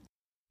bills.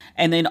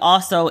 And then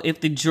also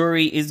if the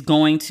jury is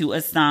going to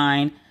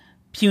assign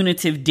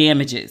punitive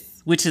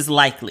damages, which is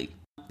likely.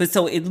 But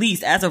so at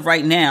least as of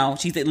right now,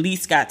 she's at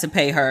least got to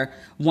pay her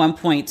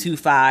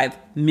 $1.25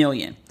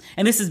 million.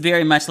 And this is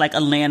very much like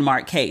a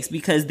landmark case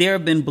because there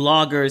have been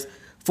bloggers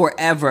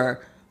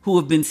forever who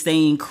have been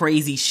saying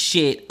crazy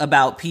shit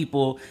about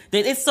people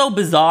that it's so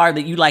bizarre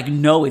that you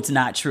know it's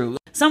not true.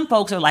 Some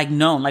folks are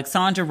known, like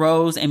Sandra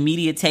Rose and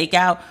Media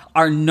Takeout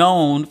are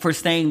known for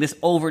saying this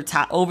over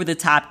the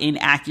top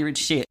inaccurate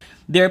shit.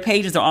 Their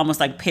pages are almost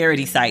like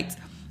parody sites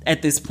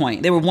at this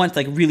point. They were once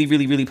really,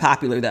 really, really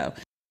popular though.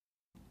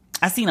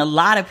 I've seen a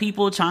lot of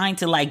people trying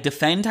to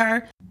defend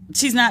her.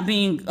 She's not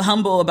being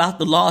humble about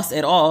the loss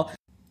at all.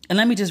 And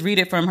let me just read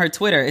it from her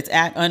Twitter. It's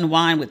at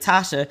Unwind with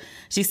Tasha.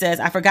 She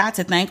says, I forgot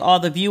to thank all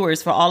the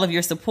viewers for all of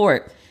your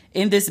support.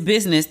 In this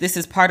business, this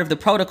is part of the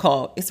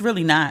protocol. It's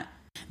really not.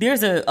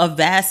 There's a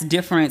vast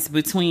difference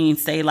between,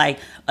 say,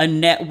 a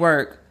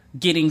network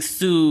getting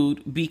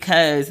sued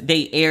because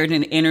they aired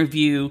an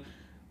interview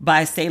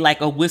by, say, a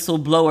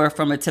whistleblower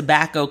from a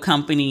tobacco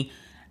company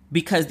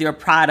because their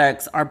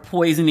products are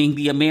poisoning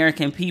the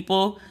American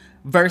people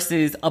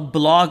versus a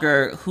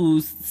blogger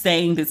who's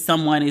saying that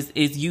someone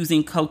is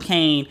using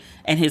cocaine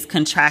and has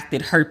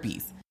contracted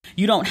herpes.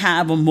 You don't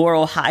have a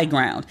moral high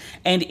ground.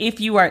 And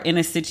if you are in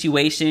a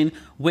situation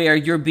where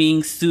you're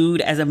being sued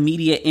as a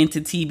media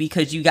entity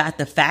because you got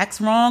the facts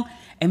wrong,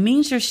 it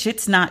means your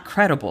shit's not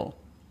credible.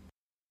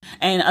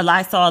 And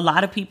I saw a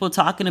lot of people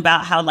talking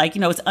about how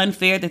it's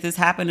unfair that this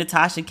happened to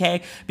Tasha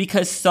K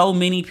because so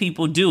many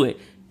people do it.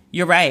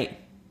 You're right.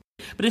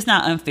 But it's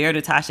not unfair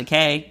to Tasha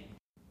K.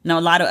 Now,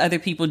 a lot of other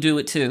people do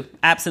it too.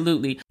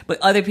 Absolutely. But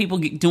other people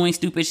doing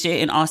stupid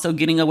shit and also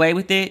getting away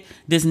with it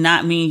does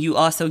not mean you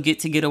also get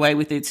to get away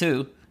with it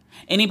too.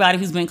 Anybody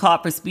who's been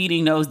caught for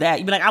speeding knows that.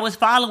 You'd be like, I was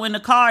following the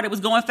car that was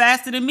going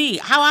faster than me.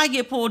 How I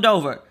get pulled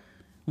over?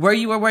 Were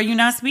you or were you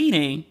not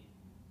speeding?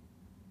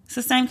 It's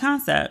the same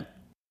concept.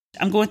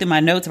 I'm going through my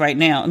notes right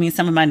now. I mean,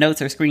 some of my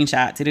notes are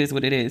screenshots. It is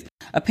what it is.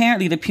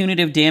 Apparently, the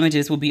punitive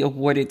damages will be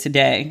awarded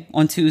today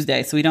on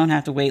Tuesday, so we don't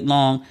have to wait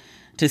long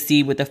to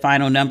see what the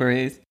final number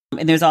is.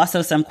 And there's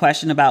also some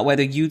question about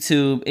whether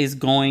YouTube is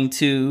going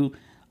to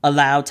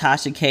allow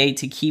Tasha K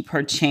to keep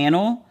her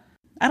channel.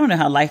 I don't know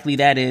how likely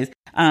that is.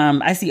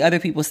 I see other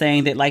people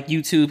saying that like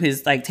YouTube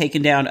has like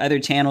taken down other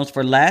channels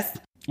for less,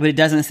 but it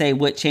doesn't say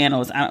what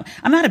channels.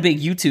 I'm not a big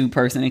YouTube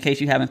person, in case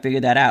you haven't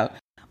figured that out.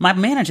 My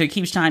manager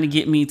keeps trying to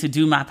get me to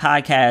do my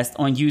podcast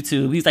on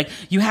YouTube. He's like,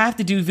 you have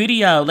to do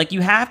video. Like,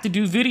 you have to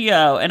do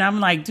video. And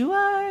I'm like, do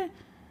I?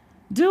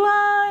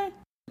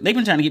 They've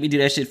been trying to get me to do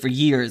that shit for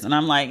years. And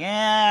I'm like,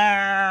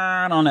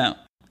 I don't know.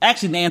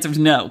 Actually, the answer is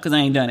no, because I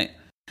ain't done it.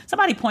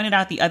 Somebody pointed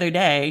out the other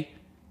day,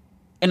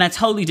 and I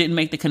totally didn't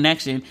make the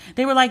connection.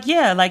 They were like,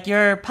 yeah, like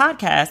your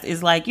podcast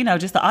is like, you know,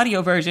 just the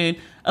audio version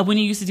of when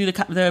you used to do the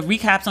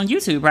recaps on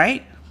YouTube,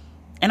 right?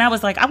 And I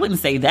was like, I wouldn't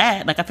say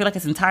that. Like, I feel like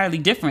it's entirely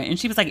different. And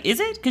she was like, is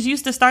it? Because you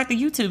used to start the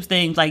YouTube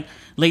thing like,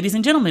 ladies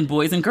and gentlemen,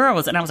 boys and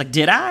girls. And I was like,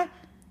 did I?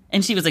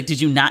 And she was like,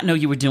 did you not know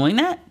you were doing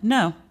that?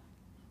 No.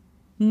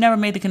 Never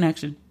made the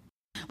connection.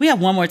 We have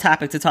one more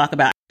topic to talk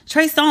about.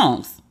 Trey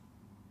Songz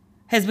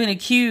has been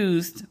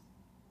accused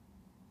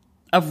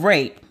of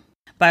rape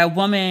by a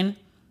woman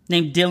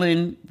named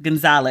Dylan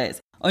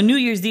Gonzalez. On New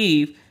Year's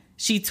Eve,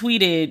 she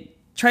tweeted,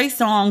 Trey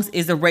Songz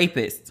is a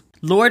rapist.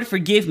 Lord,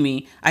 forgive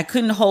me. I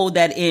couldn't hold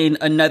that in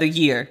another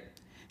year.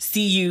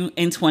 See you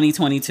in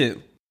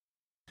 2022.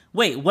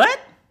 Wait, what?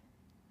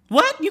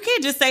 What? You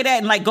can't just say that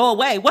and like go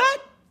away.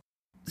 What?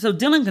 So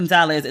Dylan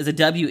Gonzalez is a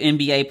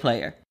WNBA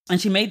player.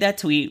 And she made that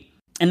tweet.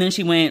 And then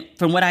she went,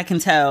 from what I can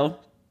tell,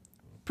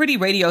 pretty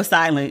radio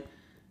silent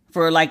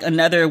for like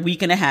another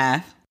week and a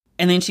half.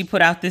 And then she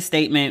put out this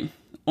statement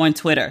on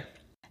Twitter.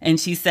 And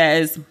she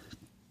says,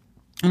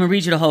 I'm going to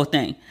read you the whole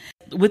thing.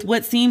 With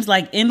what seems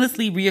like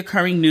endlessly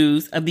reoccurring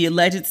news of the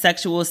alleged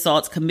sexual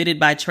assaults committed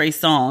by Trey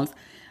Songz,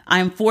 I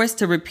am forced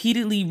to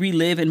repeatedly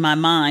relive in my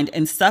mind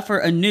and suffer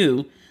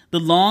anew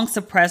the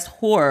long-suppressed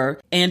horror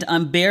and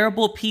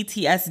unbearable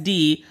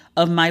PTSD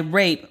of my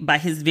rape by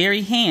his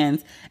very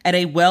hands at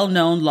a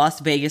well-known Las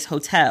Vegas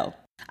hotel.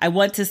 I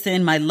want to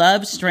send my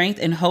love, strength,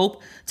 and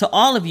hope to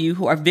all of you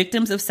who are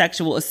victims of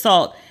sexual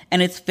assault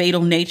and its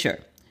fatal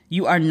nature.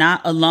 You are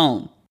not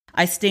alone.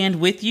 I stand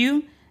with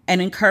you and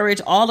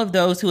encourage all of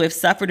those who have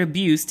suffered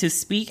abuse to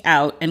speak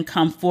out and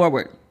come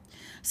forward.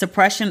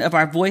 Suppression of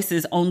our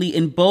voices only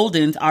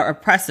emboldens our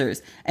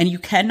oppressors, and you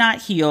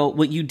cannot heal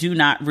what you do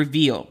not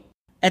reveal.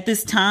 At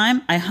this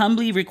time, I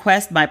humbly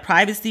request my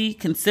privacy,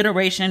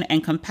 consideration,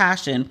 and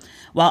compassion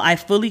while I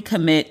fully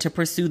commit to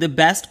pursue the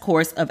best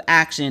course of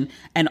action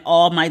and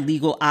all my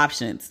legal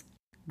options.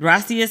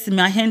 Gracias,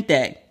 mi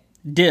gente.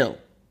 Dill,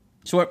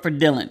 short for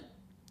Dylan.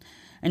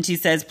 And she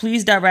says,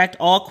 please direct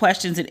all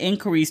questions and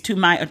inquiries to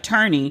my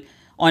attorney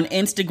on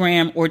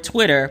Instagram or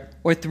Twitter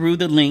or through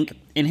the link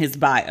in his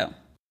bio.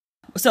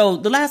 So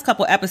the last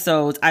couple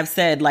episodes, I've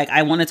said, like,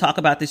 I want to talk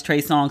about this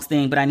Trey Songz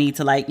thing, but I need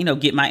to, like, you know,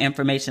 get my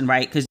information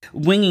right, because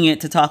winging it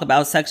to talk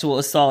about sexual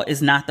assault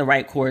is not the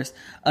right course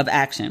of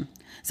action.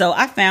 So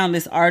I found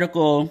this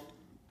article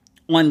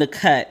on The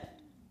Cut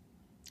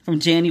from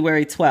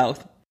January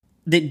 12th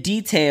that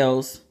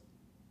details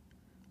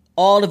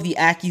all of the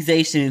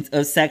accusations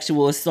of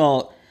sexual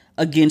assault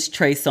against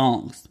Trey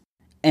Songz.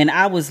 And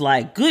I was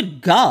like,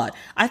 good God.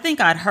 I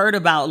think I'd heard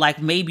about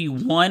like maybe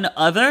one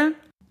other.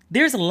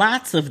 There's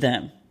lots of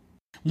them.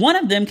 One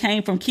of them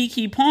came from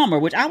Keke Palmer,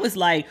 which I was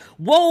like,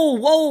 whoa.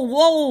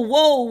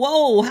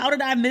 How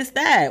did I miss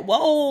that?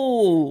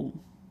 Whoa.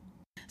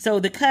 So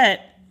The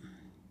Cut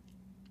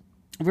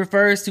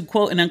refers to,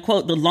 quote and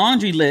unquote, the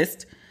laundry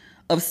list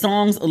of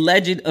Songz'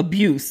 alleged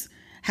abuse,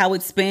 how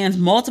it spans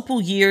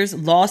multiple years,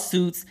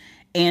 lawsuits,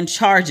 and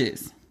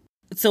charges.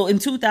 So in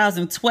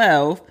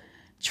 2012,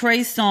 Trey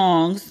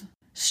Songz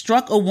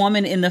struck a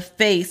woman in the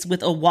face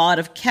with a wad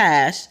of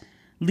cash,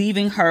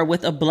 leaving her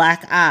with a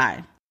black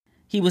eye.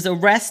 He was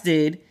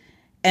arrested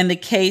and the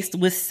case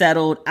was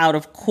settled out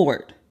of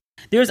court.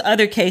 There's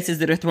other cases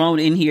that are thrown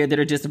in here that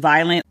are just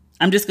violent.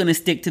 I'm just going to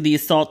stick to the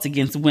assaults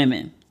against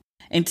women.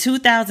 In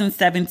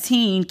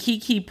 2017,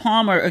 Keke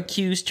Palmer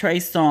accused Trey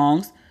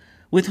Songz,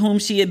 with whom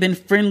she had been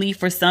friendly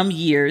for some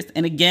years,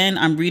 and again,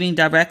 I'm reading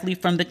directly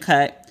from The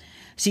Cut.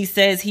 She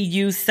says he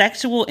used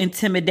sexual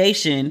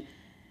intimidation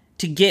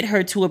to get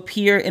her to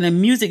appear in a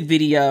music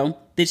video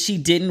that she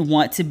didn't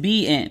want to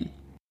be in.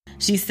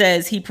 She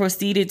says he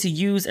proceeded to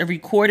use a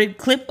recorded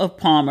clip of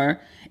Palmer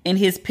in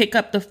his Pick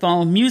Up the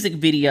Phone music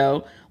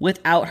video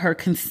without her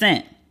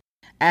consent.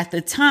 At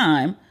the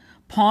time,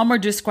 Palmer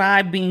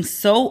described being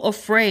so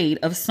afraid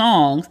of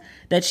Songz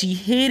that she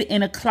hid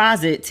in a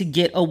closet to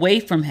get away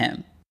from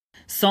him.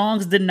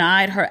 Songz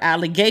denied her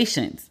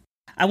allegations.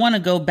 I want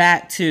to go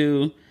back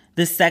to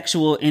the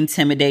sexual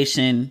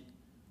intimidation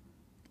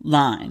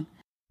line.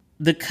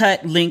 The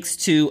cut links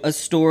to a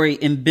story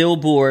in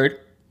Billboard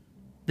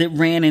that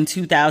ran in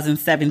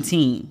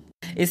 2017.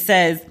 It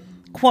says,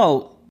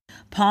 quote,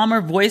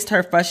 Palmer voiced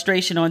her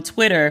frustration on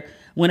Twitter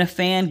when a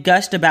fan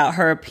gushed about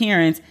her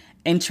appearance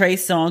in Trey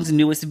Songz's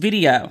newest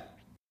video.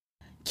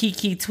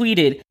 Kiki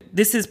tweeted,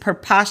 "This is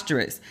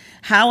preposterous.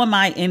 How am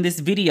I in this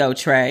video,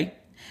 Trey?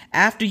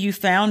 After you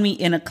found me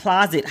in a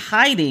closet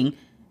hiding,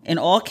 in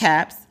all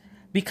caps,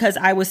 because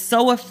I was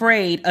so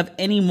afraid of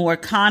any more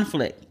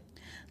conflict.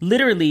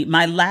 Literally,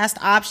 my last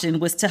option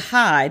was to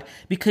hide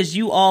because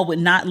you all would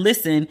not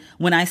listen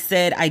when I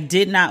said I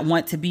did not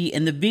want to be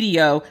in the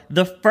video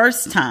the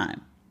first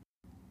time."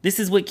 This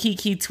is what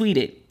Kiki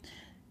tweeted.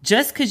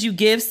 Just because you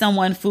give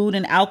someone food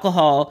and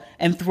alcohol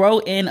and throw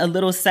in a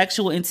little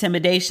sexual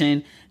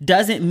intimidation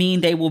doesn't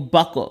mean they will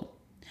buckle.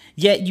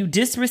 Yet you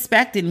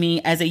disrespected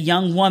me as a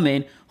young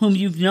woman whom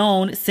you've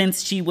known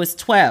since she was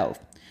 12.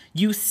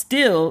 You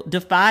still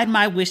defied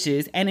my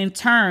wishes and in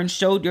turn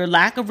showed your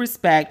lack of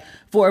respect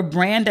for a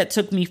brand that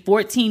took me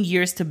 14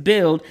 years to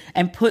build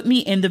and put me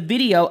in the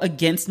video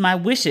against my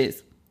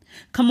wishes.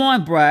 Come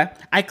on, bruh.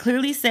 I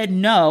clearly said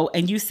no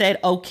and you said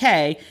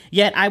okay,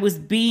 yet I was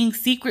being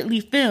secretly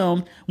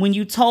filmed when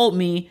you told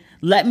me,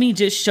 let me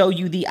just show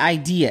you the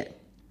idea.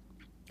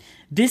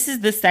 This is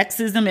the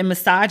sexism and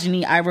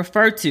misogyny I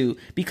refer to,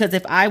 because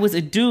if I was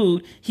a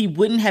dude, he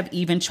wouldn't have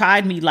even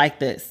tried me like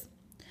this.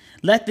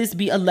 Let this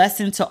be a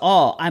lesson to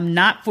all. I'm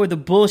not for the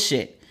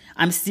bullshit.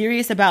 I'm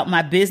serious about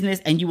my business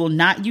and you will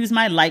not use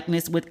my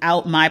likeness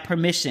without my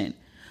permission.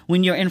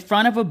 When you're in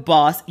front of a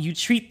boss, you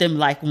treat them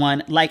like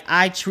one, like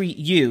I treat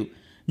you.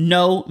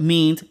 No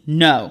means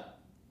no.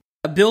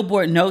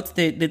 Billboard notes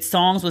that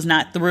Songz was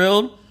not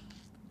thrilled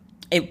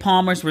at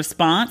Palmer's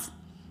response.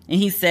 And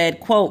he said,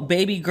 quote,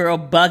 "Baby girl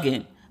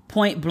bugging,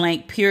 point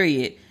blank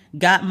period.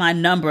 Got my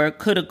number,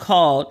 coulda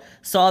called,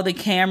 saw the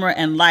camera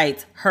and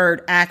lights,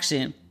 heard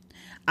action.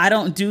 I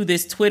don't do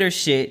this Twitter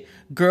shit.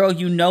 Girl,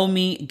 you know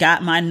me,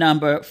 got my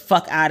number,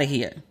 fuck out of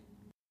here."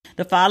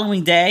 The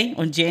following day,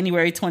 on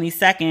January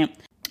 22nd,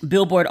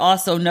 Billboard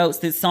also notes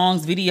that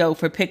Song's video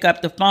for Pick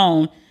Up the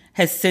Phone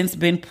has since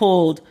been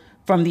pulled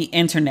from the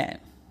internet.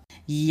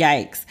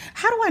 Yikes.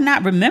 How do I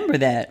not remember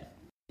that?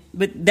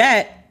 But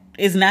that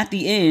is not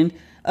the end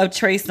of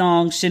Trey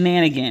Songz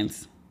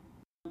shenanigans.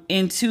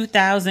 In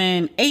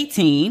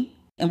 2018,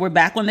 and we're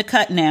back on the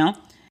cut now,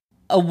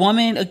 a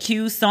woman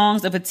accused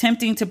Songz of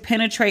attempting to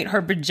penetrate her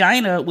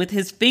vagina with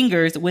his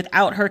fingers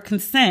without her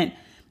consent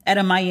at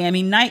a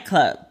Miami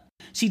nightclub.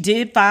 She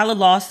did file a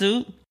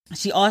lawsuit.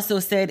 She also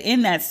said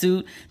in that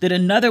suit that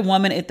another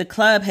woman at the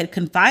club had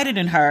confided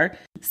in her,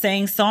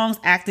 saying Songz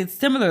acted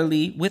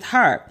similarly with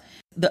her.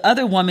 The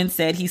other woman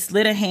said he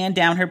slid a hand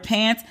down her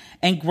pants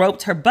and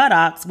groped her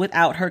buttocks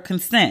without her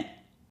consent.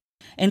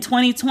 In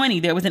 2020,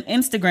 there was an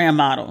Instagram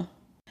model.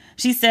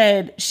 She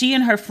said she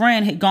and her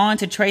friend had gone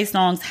to Trey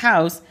Songz's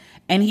house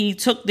and he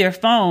took their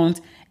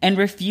phones and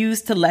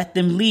refused to let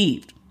them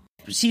leave.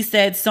 She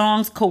said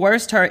Songz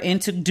coerced her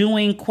into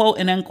doing quote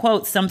and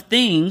unquote some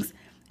things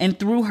and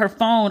threw her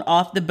phone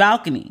off the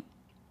balcony.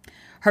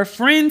 Her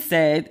friend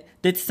said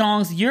that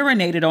Songz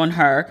urinated on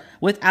her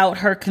without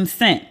her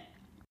consent.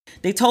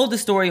 They told the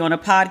story on a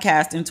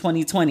podcast in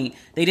 2020.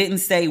 They didn't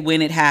say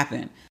when it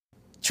happened.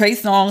 Trey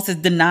Songz has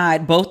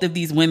denied both of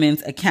these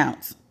women's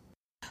accounts.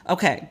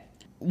 Okay,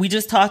 we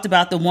just talked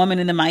about the woman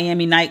in the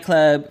Miami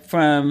nightclub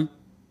from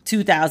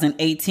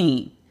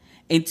 2018.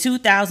 In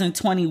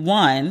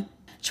 2021,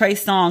 Trey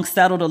Songz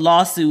settled a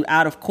lawsuit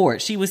out of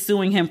court. She was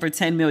suing him for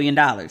 $10 million.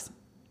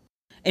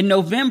 In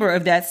November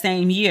of that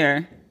same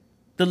year,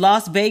 the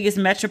Las Vegas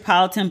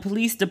Metropolitan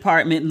Police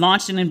Department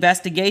launched an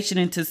investigation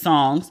into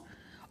Songz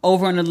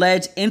over an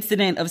alleged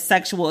incident of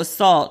sexual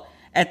assault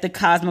at the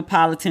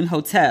Cosmopolitan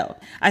Hotel.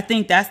 I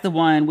think that's the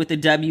one with the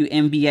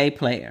WNBA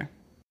player.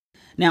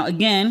 Now,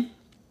 again,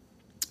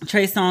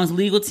 Trey Songz's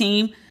legal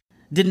team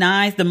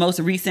denies the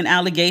most recent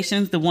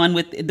allegations, the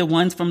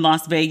ones from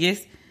Las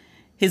Vegas.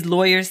 His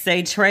lawyers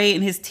say Trey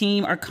and his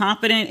team are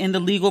confident in the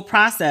legal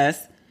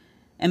process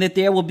and that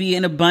there will be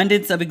an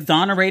abundance of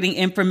exonerating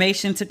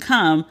information to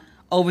come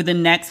over the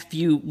next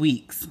few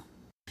weeks.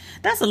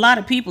 That's a lot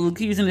of people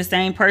accusing the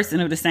same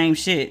person of the same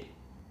shit.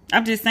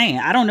 I'm just saying,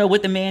 I don't know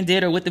what the man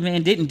did or what the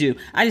man didn't do.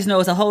 I just know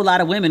it's a whole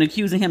lot of women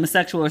accusing him of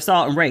sexual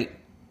assault and rape.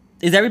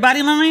 Is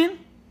everybody lying?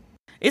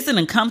 It's an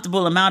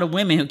uncomfortable amount of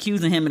women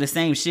accusing him of the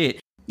same shit.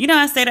 You know,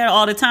 I say that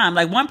all the time.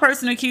 Like, one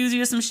person accused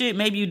you of some shit,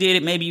 maybe you did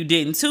it, maybe you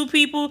didn't. Two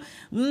people,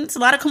 it's a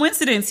lot of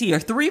coincidence here.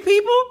 Three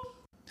people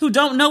who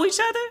don't know each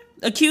other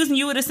accusing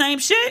you of the same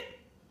shit?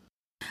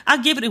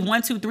 I'll give it if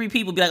 1, 2, 3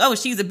 people be like, oh,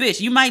 she's a bitch.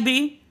 You might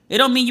be. It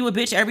don't mean you a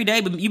bitch every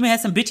day, but you may have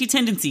some bitchy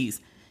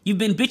tendencies. You've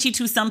been bitchy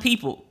to some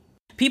people.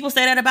 People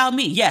say that about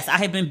me. Yes, I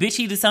have been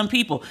bitchy to some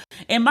people.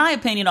 In my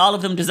opinion, all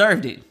of them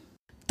deserved it.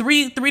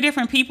 Three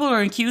different people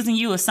are accusing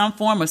you of some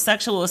form of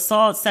sexual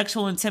assault,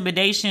 sexual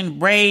intimidation,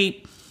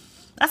 rape.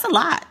 That's a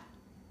lot.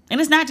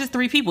 And it's not just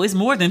 3 people. It's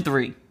more than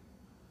 3.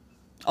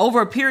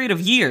 Over a period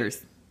of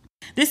years.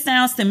 This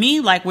sounds to me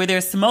like where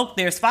there's smoke,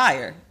 there's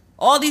fire.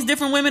 All these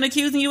different women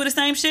accusing you of the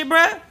same shit,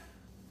 bruh.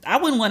 I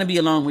wouldn't want to be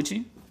alone with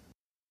you.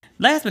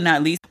 Last but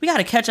not least, we got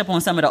to catch up on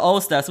some of the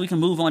old stuff so we can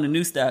move on to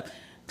new stuff.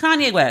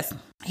 Kanye West,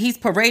 he's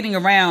parading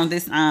around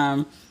this,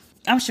 I'm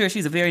sure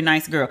she's a very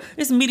nice girl,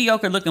 this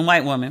mediocre looking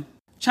white woman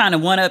trying to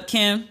one-up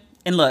Kim.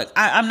 And look,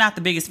 I'm not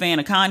the biggest fan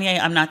of Kanye.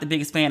 I'm not the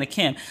biggest fan of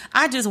Kim.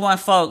 I just want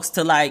folks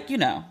to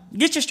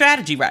get your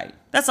strategy right.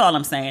 That's all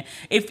I'm saying.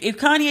 If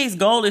Kanye's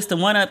goal is to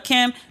one-up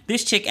Kim,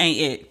 this chick ain't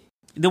it.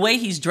 The way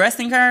he's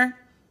dressing her,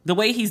 the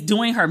way he's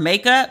doing her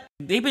makeup,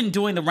 they've been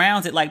doing the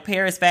rounds at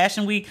Paris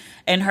Fashion Week,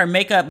 and her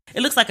makeup,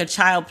 it looks like a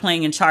child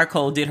playing in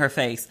charcoal did her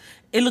face.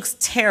 It looks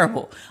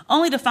terrible.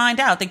 Only to find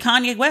out that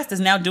Kanye West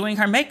is now doing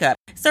her makeup.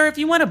 Sir, if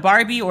you want a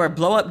Barbie or a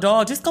blow-up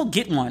doll, just go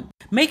get one.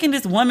 Making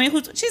this woman,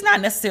 she's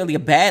not necessarily a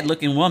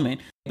bad-looking woman,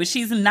 but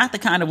she's not the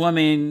kind of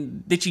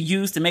woman that you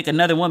use to make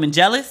another woman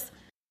jealous.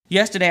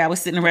 Yesterday, I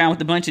was sitting around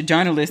with a bunch of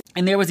journalists,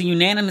 and there was a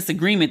unanimous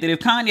agreement that if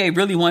Kanye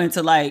really wanted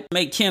to,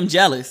 make Kim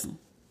jealous,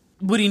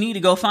 what he need to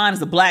go find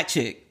is a black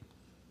chick.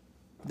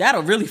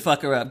 That'll really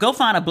fuck her up. Go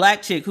find a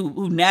black chick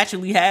who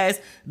naturally has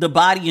the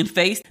body and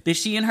face that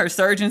she and her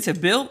surgeons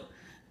have built.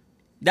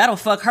 That'll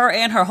fuck her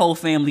and her whole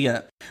family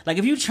up.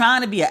 If you're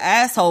trying to be an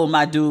asshole,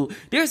 my dude,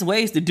 there's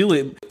ways to do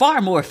it far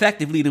more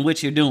effectively than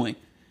what you're doing.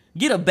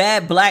 Get a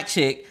bad black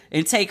chick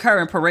and take her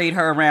and parade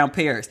her around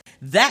Paris.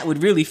 That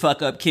would really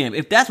fuck up Kim,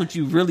 if that's what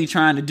you're really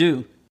trying to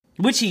do.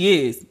 Which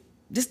he is.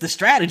 Just the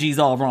strategy's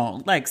all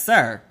wrong.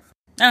 Sir.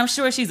 And I'm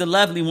sure she's a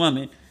lovely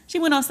woman. She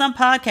went on some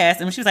podcast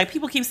and she was like,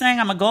 people keep saying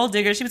I'm a gold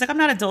digger. She was like, I'm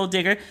not a gold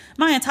digger.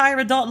 My entire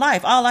adult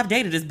life, all I've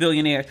dated is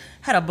billionaires.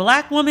 Had a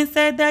black woman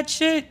said that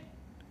shit?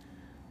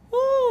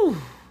 Ooh.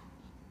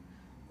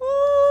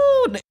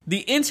 Ooh. The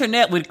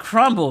internet would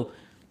crumble.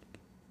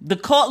 The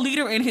cult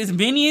leader and his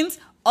minions,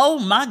 oh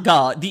my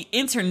God, the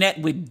internet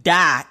would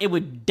die. It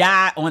would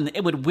die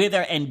it would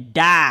wither and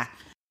die.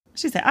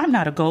 She said, I'm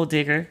not a gold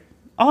digger.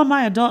 All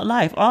my adult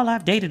life, all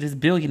I've dated is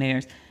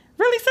billionaires.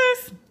 Really,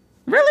 sis?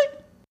 Really?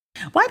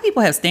 White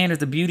people have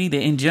standards of beauty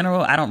that in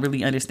general, I don't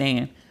really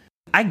understand.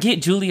 I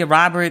get Julia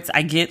Roberts.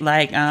 I get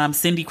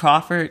Cindy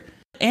Crawford.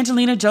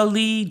 Angelina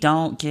Jolie,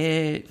 don't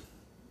get.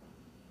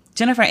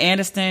 Jennifer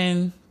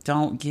Aniston,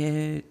 don't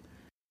get.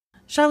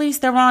 Charlize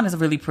Theron is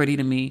really pretty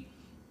to me.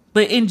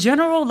 But in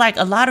general,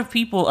 a lot of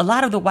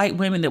the white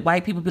women that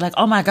white people be like,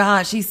 oh my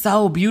God, she's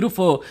so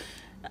beautiful.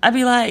 I'd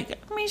be like,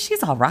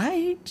 she's all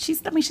right.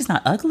 She's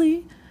not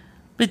ugly.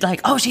 But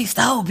oh, she's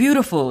so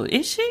beautiful.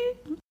 Is she?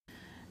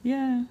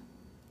 Yeah.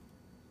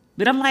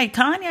 But I'm like,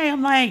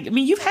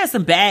 Kanye, you've had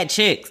some bad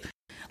chicks.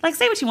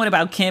 Say what you want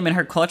about Kim and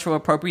her cultural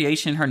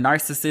appropriation, her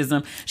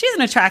narcissism. She's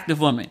an attractive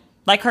woman.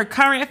 Her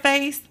current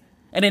face,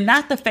 and then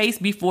not the face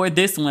before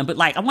this one, but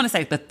I want to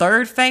say the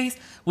third face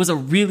was a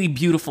really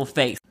beautiful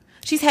face.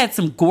 She's had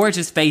some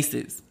gorgeous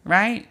faces,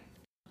 right?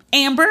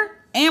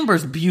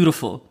 Amber's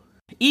beautiful.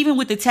 Even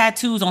with the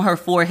tattoos on her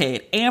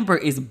forehead, Amber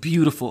is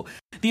beautiful.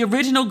 The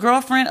original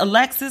girlfriend,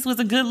 Alexis, was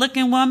a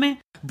good-looking woman.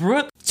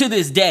 Brooke, to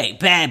this day,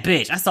 bad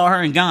bitch. I saw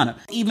her in Ghana.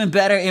 Even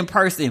better in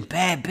person,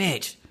 bad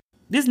bitch.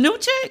 This new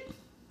chick?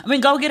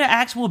 Go get an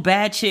actual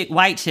bad chick,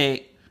 white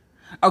chick.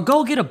 Or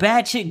go get a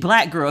bad chick,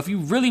 black girl, if you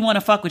really want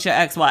to fuck with your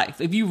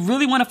ex-wife. If you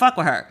really want to fuck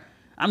with her.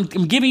 I'm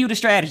giving you the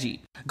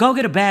strategy. Go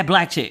get a bad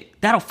black chick.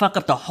 That'll fuck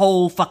up the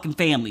whole fucking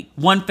family.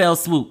 One fell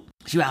swoop.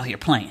 You out here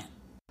playing.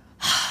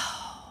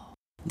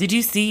 Did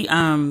you see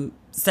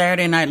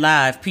Saturday Night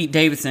Live? Pete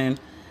Davidson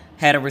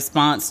had a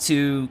response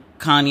to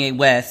Kanye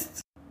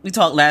West. We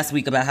talked last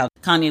week about how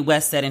Kanye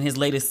West said in his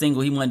latest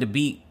single he wanted to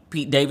beat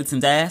Pete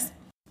Davidson's ass.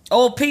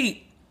 Old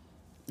Pete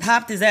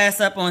hopped his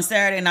ass up on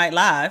Saturday Night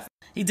Live.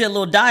 He did a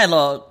little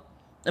dialogue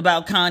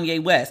about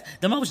Kanye West.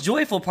 The most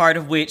joyful part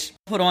of which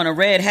put on a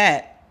red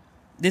hat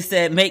that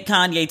said, make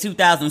Kanye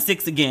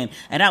 2006 again.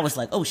 And I was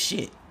like, oh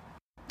shit.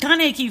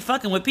 Kanye keep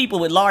fucking with people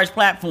with large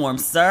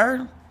platforms,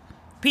 sir.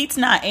 Pete's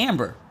not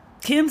Amber.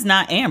 Kim's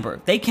not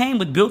Amber. They came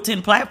with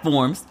built-in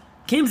platforms.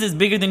 Kim's is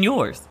bigger than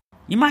yours.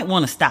 You might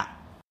want to stop.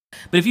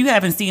 But if you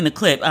haven't seen the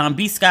clip,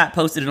 B. Scott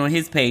posted it on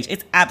his page.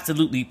 It's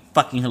absolutely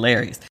fucking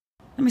hilarious.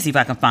 Let me see if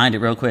I can find it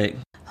real quick.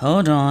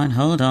 Hold on.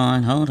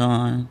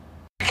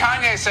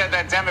 Kanye said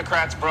that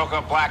Democrats broke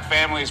up black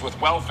families with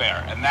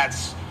welfare, and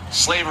that's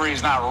slavery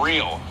is not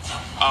real.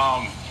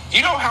 Do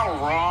you know how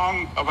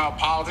wrong about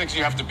politics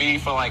you have to be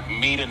for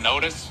me to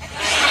notice?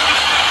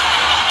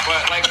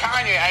 But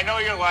Kanye, I know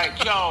you're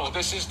yo,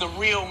 this is the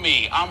real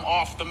me. I'm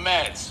off the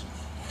meds.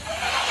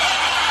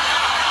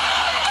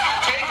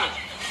 Take it.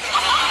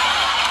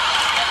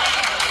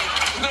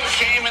 There's no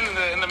shame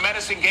in the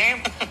medicine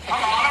game.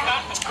 I'm on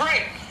them. It's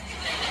great.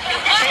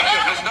 Take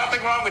them. There's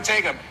nothing wrong with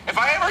take them. If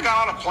I ever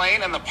got on a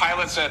plane and the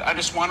pilot said, I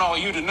just want all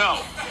you to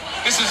know,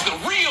 this is the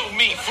real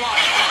me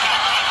flying,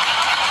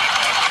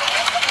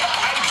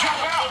 I'd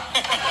jump out.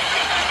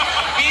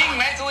 Being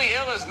mentally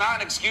ill is not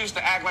an excuse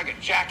to act like a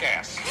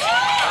jackass.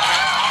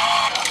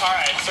 All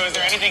right, so is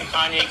there anything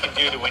Kanye can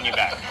do to win you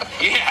back?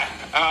 Yeah,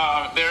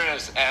 there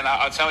is, and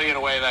I'll tell you in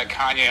a way that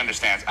Kanye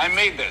understands. I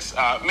made this.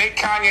 Make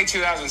Kanye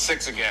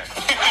 2006 again.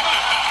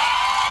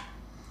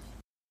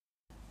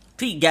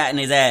 Pete got in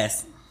his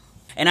ass.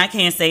 And I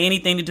can't say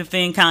anything to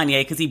defend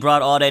Kanye because he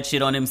brought all that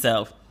shit on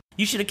himself.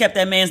 You should have kept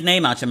that man's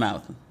name out your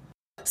mouth.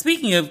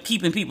 Speaking of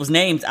keeping people's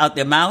names out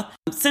their mouth,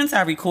 since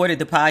I recorded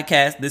the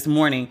podcast this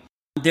morning,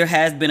 there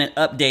has been an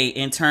update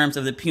in terms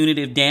of the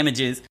punitive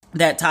damages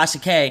that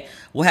Tasha K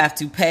will have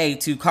to pay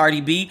to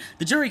Cardi B.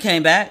 The jury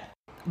came back.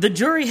 The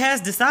jury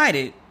has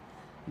decided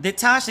that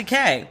Tasha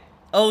K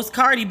owes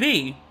Cardi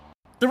B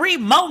 $3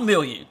 more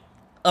million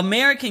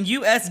American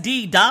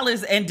USD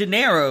dollars and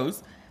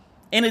dineros,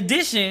 in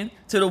addition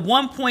to the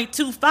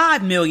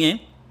 $1.25 million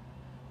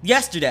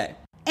yesterday.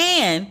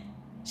 And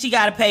she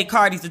got to pay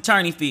Cardi's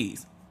attorney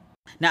fees.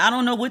 Now, I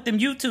don't know what them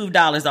YouTube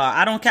dollars are.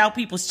 I don't count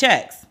people's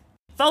checks.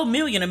 4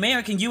 million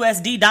American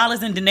USD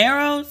dollars and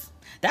dineros?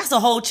 That's a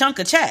whole chunk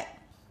of check.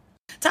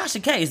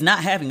 Tasha K is not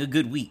having a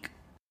good week.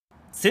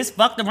 Sis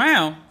fucked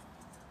around.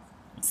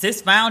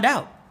 Sis found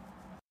out.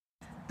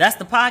 That's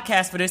the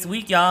podcast for this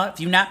week, y'all. If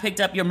you've not picked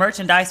up your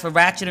merchandise for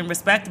Ratchet and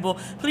Respectable,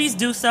 please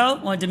do so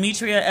on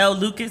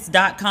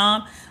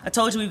DemetriaLLucas.com. I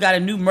told you we've got a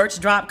new merch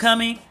drop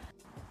coming.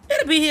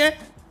 It'll be here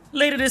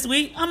later this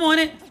week. I'm on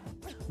it.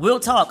 We'll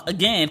talk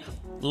again,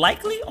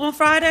 likely on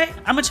Friday.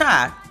 I'm going to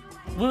try.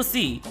 We'll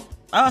see.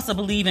 I also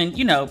believe in,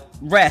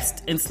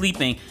 rest and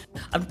sleeping.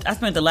 I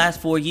spent the last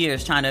 4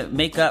 years trying to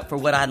make up for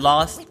what I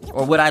lost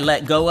or what I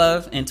let go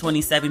of in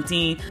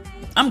 2017.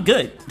 I'm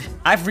good.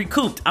 I've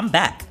recouped. I'm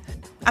back.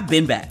 I've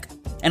been back.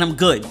 And I'm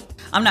good.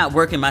 I'm not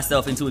working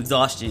myself into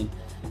exhaustion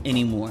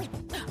anymore.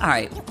 All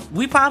right.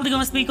 We probably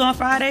going to speak on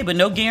Friday, but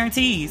no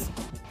guarantees.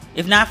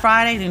 If not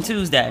Friday, then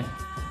Tuesday.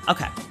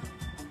 Okay.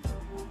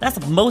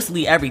 That's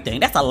mostly everything.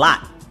 That's a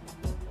lot.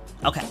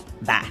 Okay.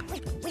 Bye.